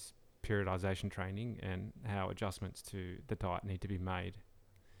his periodization training and how adjustments to the diet need to be made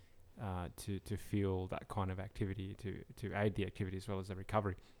to fuel that kind of activity, to aid the activity as well as the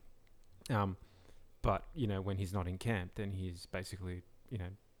recovery. But when he's not in camp, then he's basically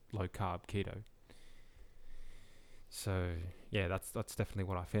low carb keto. So yeah, that's definitely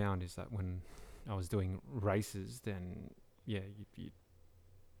what I found, is that when I was doing races, then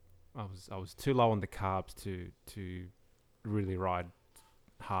I was too low on the carbs to really ride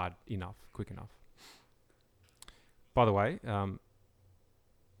hard enough, quick enough. By the way, a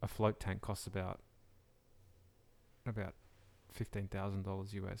float tank costs about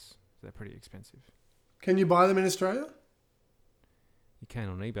 $15,000 US. They're pretty expensive. Can you buy them in Australia? You can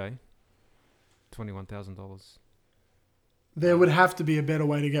on eBay. $21,000. There would have to be a better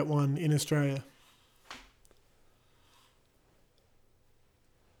way to get one in Australia.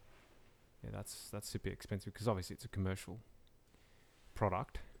 Yeah, that's super expensive because obviously it's a commercial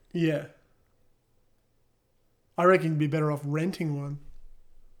product. Yeah. I reckon you'd be better off renting one.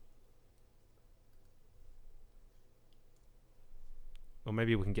 Or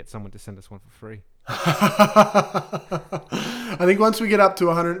maybe we can get someone to send us one for free. I think once we get up to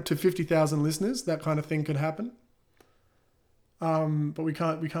 100 to 50,000 listeners, that kind of thing could happen. But we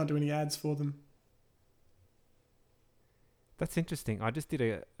can't do any ads for them. That's interesting. I just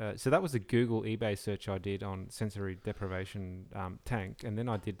did so that was a Google eBay search I did on sensory deprivation tank, and then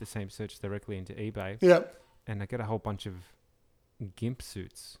I did the same search directly into eBay. Yep. And I got a whole bunch of GIMP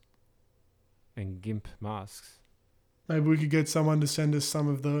suits and GIMP masks. Maybe we could get someone to send us some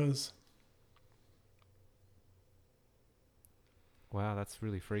of those. Wow, that's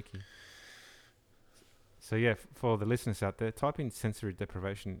really freaky. So yeah, for the listeners out there, type in sensory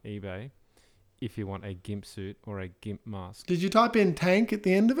deprivation eBay if you want a GIMP suit or a GIMP mask. Did you type in tank at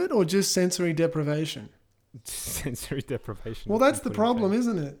the end of it, or just sensory deprivation? Sensory deprivation. Well, that's the problem,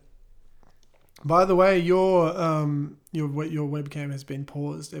 isn't it? By the way, your webcam has been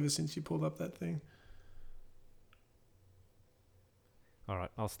paused ever since you pulled up that thing. All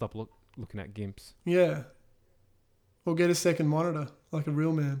right, I'll stop looking at GIMPs. Yeah. Or get a second monitor, like a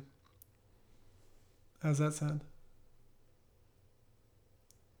real man. How's that sound?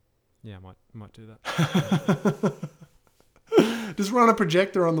 Yeah, I might do that. Just run a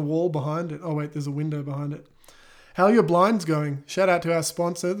projector on the wall behind it. Oh, wait, there's a window behind it. How are your blinds going? Shout out to our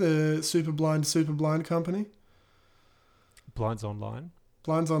sponsor, the Superblind Company. Blinds Online.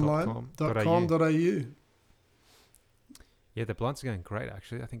 Blindsonline.com.au. Yeah, the blinds are going great,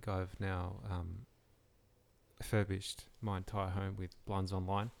 actually. I think I've now refurbished my entire home with Blinds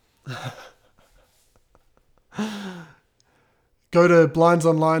Online. Go to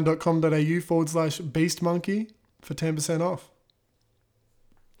blindsonline.com.au/beastmonkey for 10% off.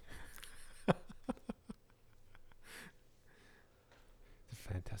 It's a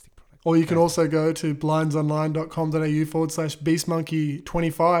fantastic product. Or you can also go to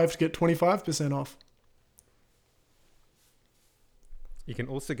blindsonline.com.au/beastmonkey25 to get 25% off. You can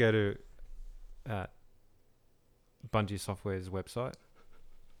also go to Bungie Software's website.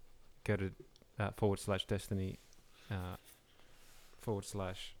 Go to /Destiny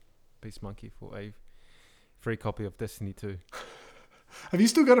 /BeastMonkey for a free copy of Destiny 2. Have you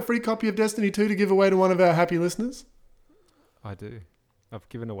still got a free copy of Destiny 2 to give away to one of our happy listeners? I do. I've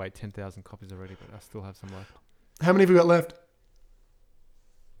given away 10,000 copies already, but I still have some left. How many have we got left?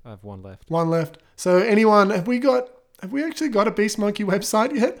 I have one left. One left. So anyone, have we actually got a Beast Monkey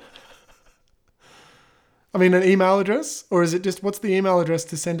website yet? I mean, an email address? Or is it just, what's the email address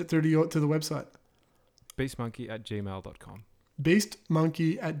to send it through to the website? beastmonkey@gmail.com.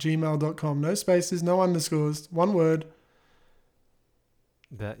 beastmonkey@gmail.com. No spaces, no underscores, one word.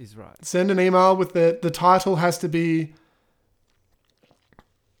 That is right. Send an email with the title has to be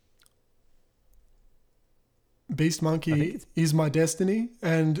Beast Monkey is my destiny,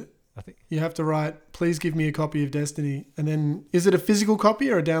 and you have to write, please give me a copy of Destiny. And then, is it a physical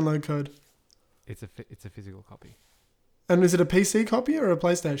copy or a download code? It's a physical copy. And is it a PC copy or a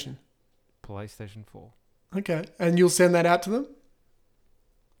PlayStation? PlayStation 4. Okay. And you'll send that out to them?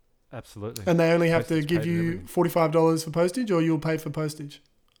 Absolutely. And they only have to give you $45 for postage, or you'll pay for postage?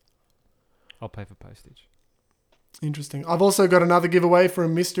 I'll pay for postage. Interesting. I've also got another giveaway for a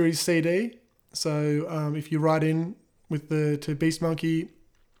mystery CD. So if you write in with to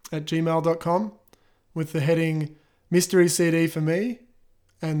beastmonkey@gmail.com with the heading mystery CD for me,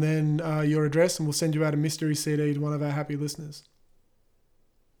 and then your address, and we'll send you out a mystery CD to one of our happy listeners.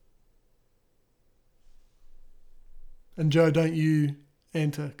 And Joe, don't you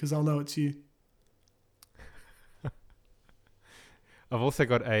enter, because I'll know it's you. I've also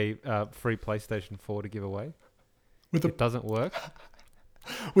got a free PlayStation 4 to give away. it doesn't work.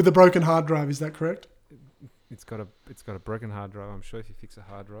 With a broken hard drive, is that correct? It's got a broken hard drive. I'm sure if you fix a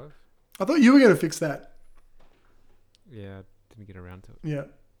hard drive. I thought you were going to fix that. Yeah, I didn't get around to it. Yeah.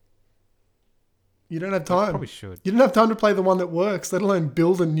 You don't have time. Probably should. You don't have time to play the one that works, let alone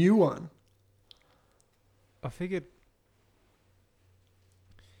build a new one. I figured,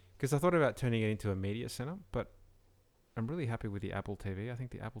 because I thought about turning it into a media center, but I'm really happy with the Apple TV. I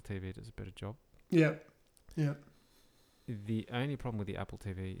think the Apple TV does a better job. Yeah. Yeah. The only problem with the Apple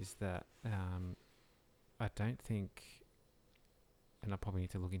TV is that I don't think, and I probably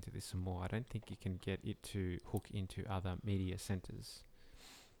need to look into this some more, I don't think you can get it to hook into other media centers.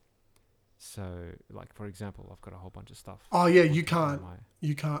 So, like, for example, I've got a whole bunch of stuff. Oh, yeah, you can't.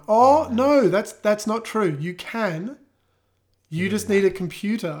 You can't. Oh, no, that's not true. You can. You just need a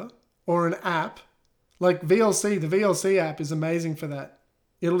computer or an app. Like VLC, the VLC app is amazing for that.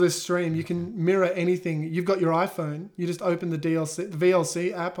 It'll just stream. You can mirror anything. You've got your iPhone. You just open the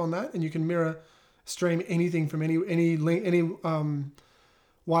VLC app on that, and you can stream anything from any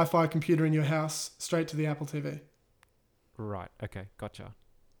Wi-Fi computer in your house straight to the Apple TV. Right. Okay. Gotcha.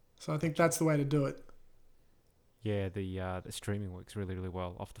 So I think that's the way to do it. Yeah, the streaming works really, really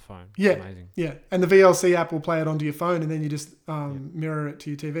well off the phone. Yeah, it's amazing. Yeah, and the VLC app will play it onto your phone, and then you just mirror it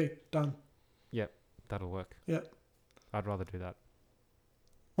to your TV. Done. Yep, that'll work. Yeah, I'd rather do that.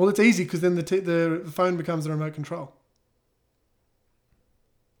 Well, it's easy because then the phone becomes the remote control.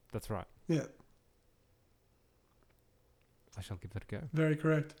 That's right. Yeah. I shall give that a go. Very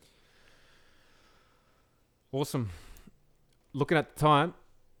correct. Awesome. Looking at the time.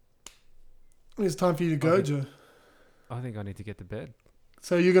 It's time for you to go, Joe. I think I need to get to bed.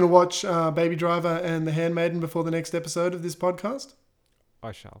 So you're going to watch Baby Driver and The Handmaiden before the next episode of this podcast?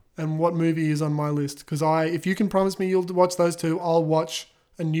 I shall. And what movie is on my list? Because if you can promise me you'll watch those two, I'll watch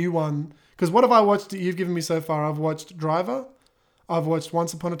a new one. Because what have I watched that you've given me so far? I've watched Driver. I've watched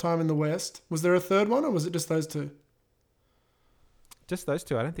Once Upon a Time in the West. Was there a third one, or was it just those two? Just those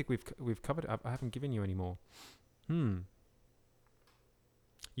two. I don't think we've covered it. I haven't given you any more.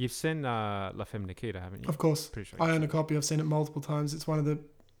 You've seen La Femme Nikita, haven't you? Of course. Pretty sure I own a copy. I've seen it multiple times. It's one of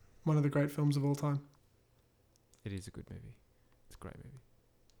the great films of all time. It is a good movie. It's a great movie.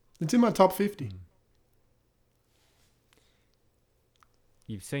 It's in my top 50.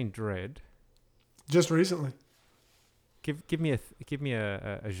 You've seen Dread. Just recently. Give me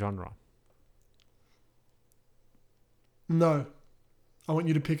a genre. No. I want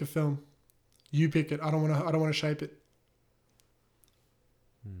you to pick a film. You pick it. I don't want to shape it.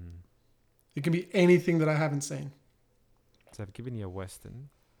 It can be anything that I haven't seen. So I've given you a Western.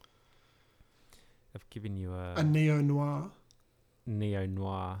 I've given you a neo-noir.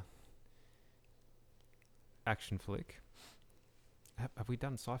 Neo-noir action flick. Have we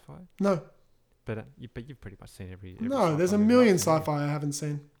done sci-fi? No. But you've pretty much seen every no, there's a million sci-fi I haven't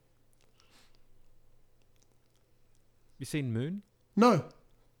seen. You seen Moon? No.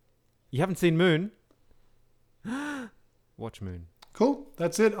 You haven't seen Moon? Watch Moon. Cool.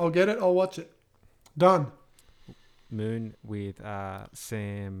 That's it. I'll get it. I'll watch it. Done. Moon with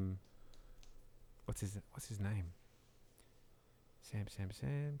Sam. What's his name?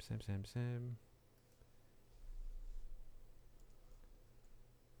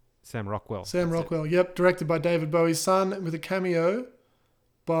 Sam Rockwell. Sam Rockwell. Yep. Directed by David Bowie's son with a cameo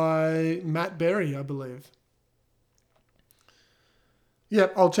by Matt Berry, I believe.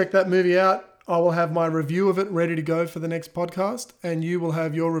 Yep. I'll check that movie out. I will have my review of it ready to go for the next podcast, and you will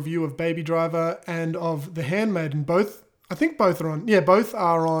have your review of Baby Driver and of The Handmaiden. I think both are on. Yeah, both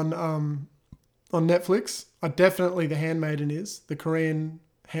are on Netflix. Definitely The Handmaiden is the Korean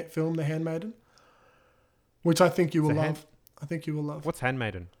film, The Handmaiden, which I think you will love. I think you will love. What's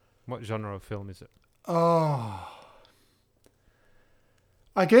Handmaiden? What genre of film is it? Oh,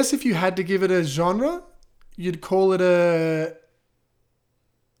 I guess if you had to give it a genre, you'd call it a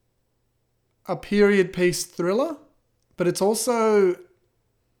period piece thriller, but it's also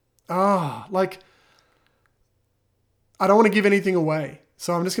like, I don't want to give anything away,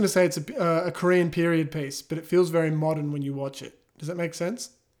 so I'm just going to say it's a Korean period piece, but it feels very modern when you watch it. Does that make sense?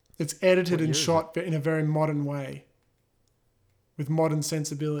 It's edited and shot in a very modern way with modern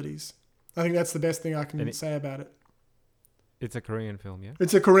sensibilities. I think that's the best thing I can say about it. It's a Korean film, yeah?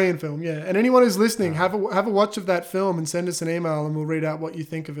 It's a Korean film, yeah. And anyone who's listening, have a watch of that film and send us an email and we'll read out what you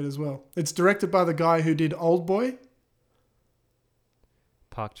think of it as well. It's directed by the guy who did Oldboy.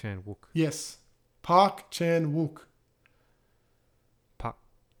 Park Chan-wook. Yes. Park Chan-wook. Park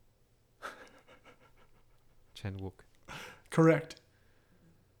Chan-wook. Correct.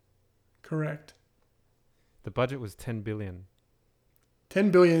 The budget was 10 billion. 10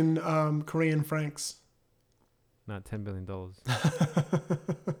 billion Korean francs. No, $10 billion.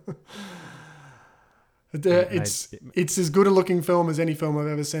 It's as good a looking film as any film I've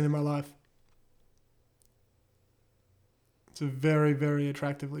ever seen in my life. It's a very, very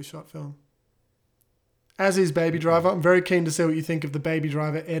attractively shot film. As is Baby Driver. I'm very keen to see what you think of the Baby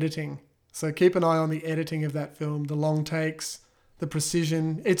Driver editing. So keep an eye on the editing of that film, the long takes, the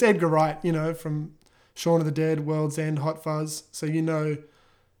precision. It's Edgar Wright, from Shaun of the Dead, World's End, Hot Fuzz. So it's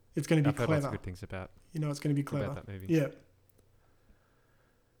going to be I've heard clever. lots of good things about. It's going to be clever. About that movie. Yeah.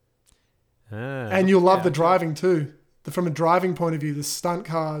 Ah, And you'll love the driving too. From a driving point of view, the stunt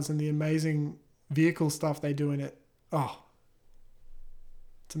cars and the amazing vehicle stuff they do in it. Oh,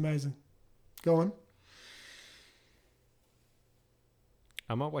 it's amazing. Go on.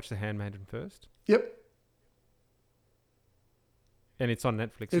 I might watch The Handmaiden first. Yep. And it's on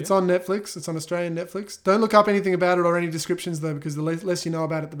Netflix. It's on Netflix. It's on Australian Netflix. Don't look up anything about it or any descriptions though, because the less you know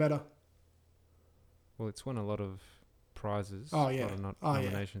about it, the better. Well, it's won a lot of prizes. Oh, yeah. A lot of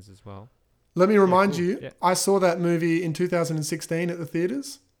nominations as well. Let me remind you, I saw that movie in 2016 at the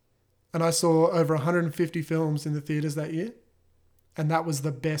theatres, and I saw over 150 films in the theatres that year, and that was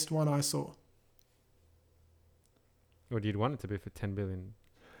the best one I saw. What you'd want it to be for 10 billion?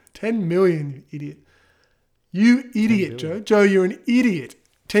 10 million, you idiot. You idiot, Joe. Joe, you're an idiot.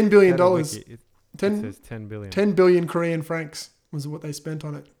 $10 billion. It says 10 billion. 10 billion Korean francs was what they spent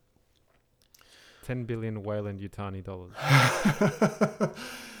on it. 10 billion Wayland Yutani dollars.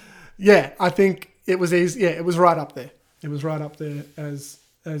 Yeah, I think it was easy. Yeah, it was right up there. It was right up there as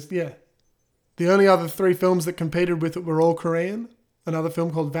The only other 3 films that competed with it were all Korean. Another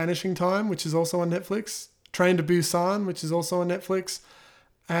film called Vanishing Time, which is also on Netflix. Train to Busan, which is also on Netflix.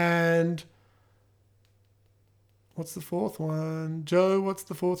 And what's the 4th one? Joe, what's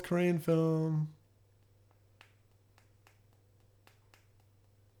the 4th Korean film?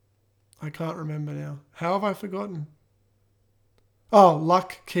 I can't remember now. How have I forgotten? Oh,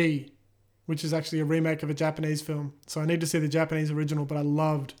 Luck Key, which is actually a remake of a Japanese film. So I need to see the Japanese original, but I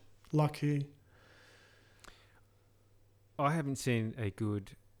loved Luck Key. I haven't seen a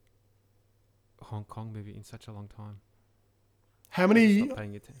good Hong Kong movie in such a long time. How many?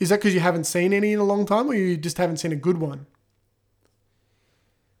 Is that because you haven't seen any in a long time, or you just haven't seen a good one?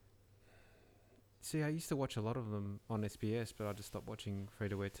 See, I used to watch a lot of them on SBS, but I just stopped watching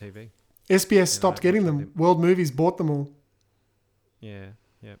free-to-air TV. SBS stopped getting them. World Movies bought them all. Yeah,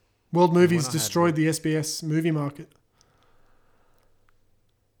 yep. World Movies destroyed the SBS movie market.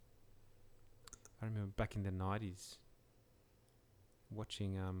 I remember back in the 90s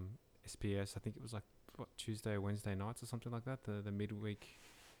watching SBS. I think it was like Tuesday or Wednesday nights or something like that. The midweek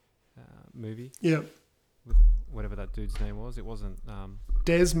movie. Yeah. With whatever that dude's name was. It wasn't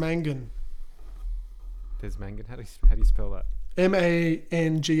Des Mangan. Des Mangan. How do you spell that?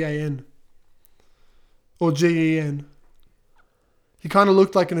 Mangan. Or Gen. He kind of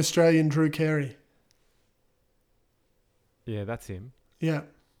looked like an Australian Drew Carey. Yeah, that's him. Yeah.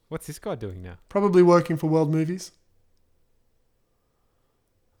 What's this guy doing now? Probably working for World Movies.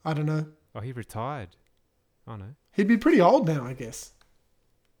 I don't know. Oh, he retired. Oh, no. He'd be pretty old now, I guess.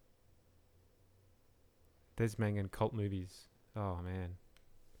 Des Mangan cult movies. Oh, man.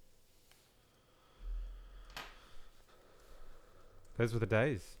 Those were the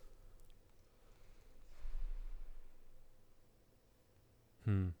days.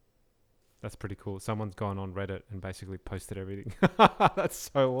 That's pretty cool. Someone's gone on Reddit and basically posted everything. That's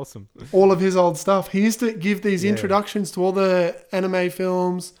so awesome. All of his old stuff. He used to give these introductions to all the anime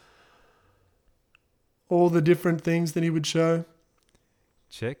films, all the different things that he would show.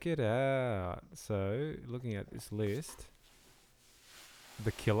 Check it out. So, looking at this list,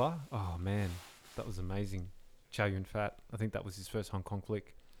 The Killer. Oh, man. That was amazing. Chow Yun-fat. I think that was his first Hong Kong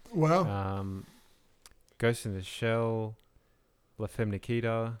flick. Wow. Ghost in the Shell. La Femme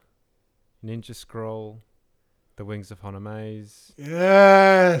Nikita, Ninja Scroll, The Wings of Honor-Maze.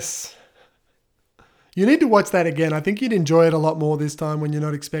 Yes. You need to watch that again. I think you'd enjoy it a lot more this time when you're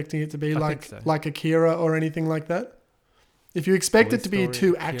not expecting it to be like Akira or anything like that. If you expect it to be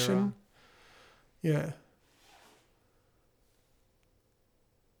too action. Yeah.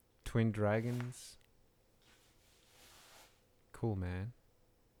 Twin Dragons. Cool, man.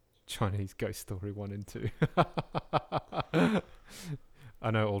 Chinese Ghost Story 1 and 2.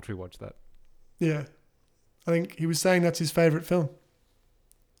 I know Altry watched that. Yeah. I think he was saying that's his favourite film.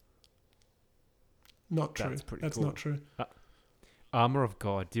 Not true. That's cool. Not true. Armour of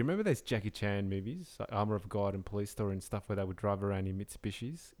God. Do you remember those Jackie Chan movies? Like Armour of God and Police Story and stuff where they would drive around in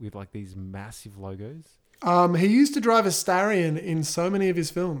Mitsubishis with like these massive logos? He used to drive a Starion in so many of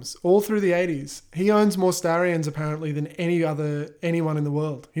his films, all through the 80s. He owns more Starions apparently than anyone in the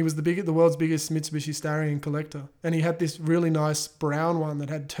world. He was the world's biggest Mitsubishi Starion collector, and he had this really nice brown one that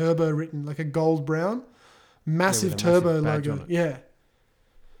had turbo written, like a gold brown, massive turbo logo. Yeah,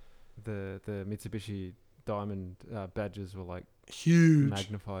 the Mitsubishi Diamond badges were like huge,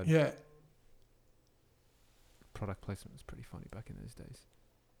 magnified. Yeah, product placement was pretty funny back in those days.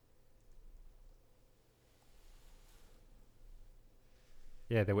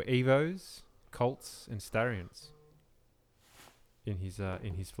 Yeah, there were Evos, Colts, and Starions in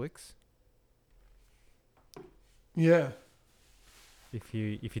his flicks. Yeah. If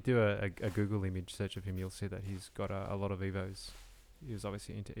you do a Google image search of him, you'll see that he's got a lot of Evos. He was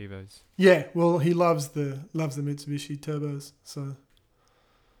obviously into Evos. Yeah, well, he loves the Mitsubishi turbos. So,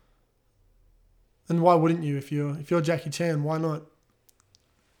 and why wouldn't you if you're Jackie Chan? Why not?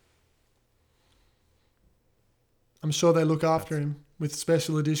 I'm sure they look after him with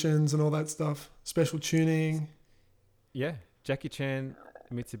special editions and all that stuff, special tuning. Yeah, Jackie Chan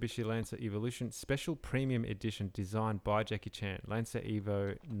Mitsubishi Lancer Evolution Special Premium Edition designed by Jackie Chan. Lancer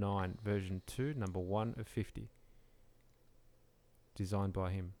Evo 9 version 2, number 1 of 50. Designed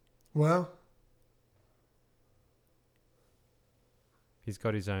by him. Wow. He's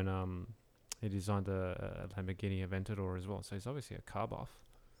got his own, he designed a Lamborghini Aventador as well, so he's obviously a car buff.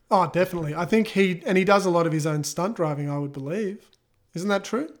 Oh, definitely. I think he does a lot of his own stunt driving, I would believe. Isn't that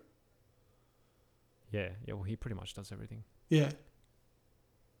true? Yeah, well, he pretty much does everything. Yeah.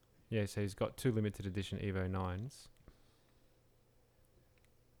 Yeah, so he's got 2 limited edition Evo 9s.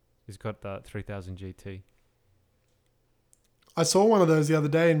 He's got the 3000 GT. I saw one of those the other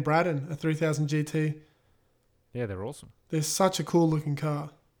day in Braddon, a 3000 GT. Yeah, they're awesome. They're such a cool looking car.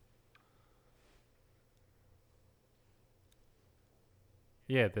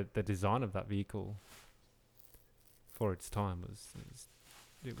 Yeah, the design of that vehicle for its time was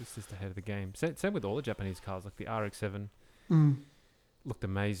just ahead of the game. Same with all the Japanese cars, like the RX-7 looked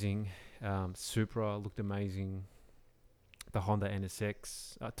amazing. Supra looked amazing. The Honda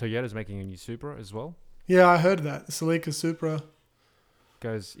NSX. Toyota's making a new Supra as well. Yeah, I heard that. The Celica Supra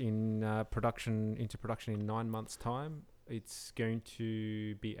goes into production in 9 months' time. It's going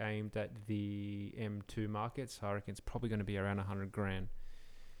to be aimed at the M2 market, so I reckon it's probably going to be around $100,000.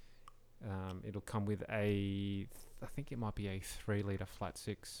 It'll come with I think it might be a 3-litre flat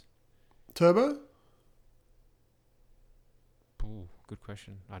 6 turbo. Ooh, good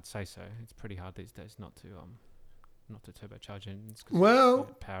question. I'd say so. It's pretty hard these days not to turbocharge engines. Well,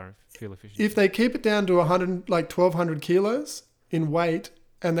 power and fuel efficiency. If they keep it down to 1,200 kilos in weight,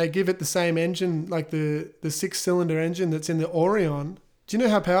 and they give it the same engine, like the 6-cylinder engine that's in the Orion, do you know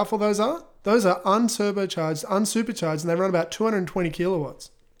how powerful those are? Those are unsupercharged, and they run about 220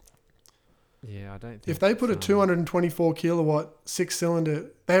 kilowatts. Yeah, I don't think... If they put a 224 kilowatt 6-cylinder,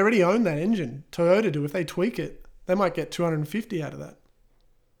 they already own that engine. Toyota do. If they tweak it, they might get 250 out of that.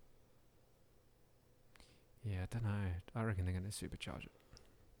 Yeah, I don't know. I reckon they're going to supercharge it.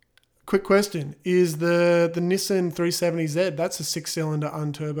 Quick question. Is the Nissan 370Z, that's a 6-cylinder,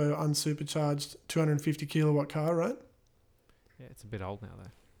 unturbo, unsupercharged, 250 kilowatt car, right? Yeah, it's a bit old now, though.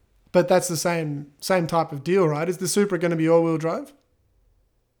 But that's the same type of deal, right? Is the Supra going to be all-wheel drive?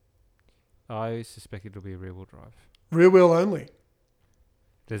 I suspect it'll be a rear-wheel drive. Rear-wheel only?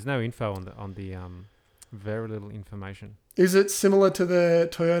 There's no info on the very little information. Is it similar to the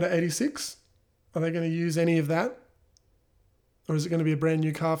Toyota 86? Are they going to use any of that? Or is it going to be a brand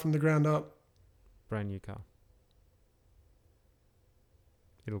new car from the ground up? Brand new car.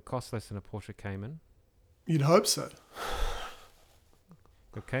 It'll cost less than a Porsche Cayman. You'd hope so.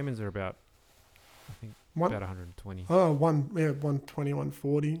 The Caymans are about, I think, about 120. Oh, 120,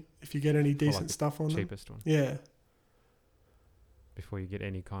 140. If you get any decent stuff on them. Cheapest one. Yeah. Before you get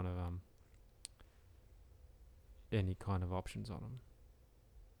any kind of options on them.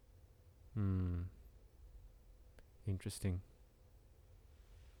 Interesting.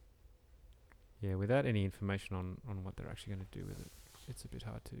 Yeah, without any information on what they're actually going to do with it, it's a bit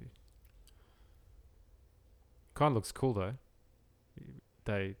hard to... Kind of looks cool though.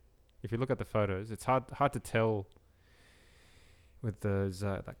 If you look at the photos, it's hard to tell with those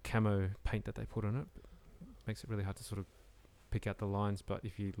that camo paint that they put on it. Makes it really hard to sort of pick out the lines. But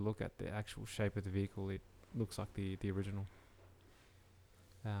if you look at the actual shape of the vehicle, it looks like the original,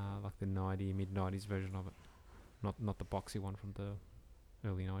 like the mid 90s version of it, not the boxy one from the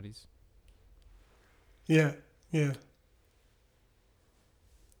early 90s. Yeah.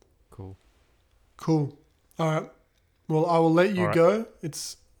 Cool. All right. Well, I will let you go.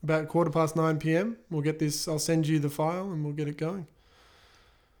 It's about 9:15 p.m. We'll get this. I'll send you the file and we'll get it going.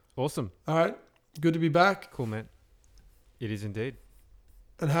 Awesome. All right. Good to be back. Cool, man. It is indeed.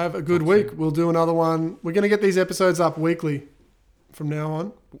 And have a good Talk week. soon. We'll do another one. We're going to get these episodes up weekly from now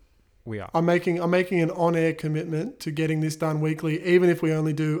on. We are. I'm making an on-air commitment to getting this done weekly, even if we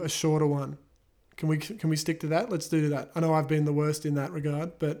only do a shorter one. Can we stick to that? Let's do that. I know I've been the worst in that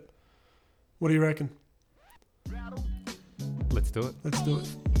regard, but what do you reckon? Let's do it. Let's do it.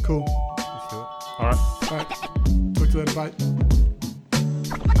 Cool. Let's do it. All right. All right. Talk to you later. Bye.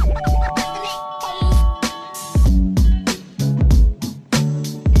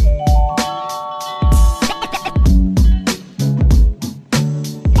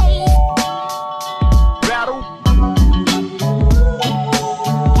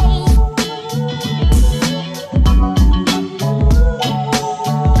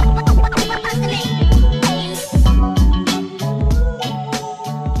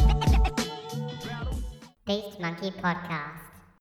 Beast Monkey Podcast.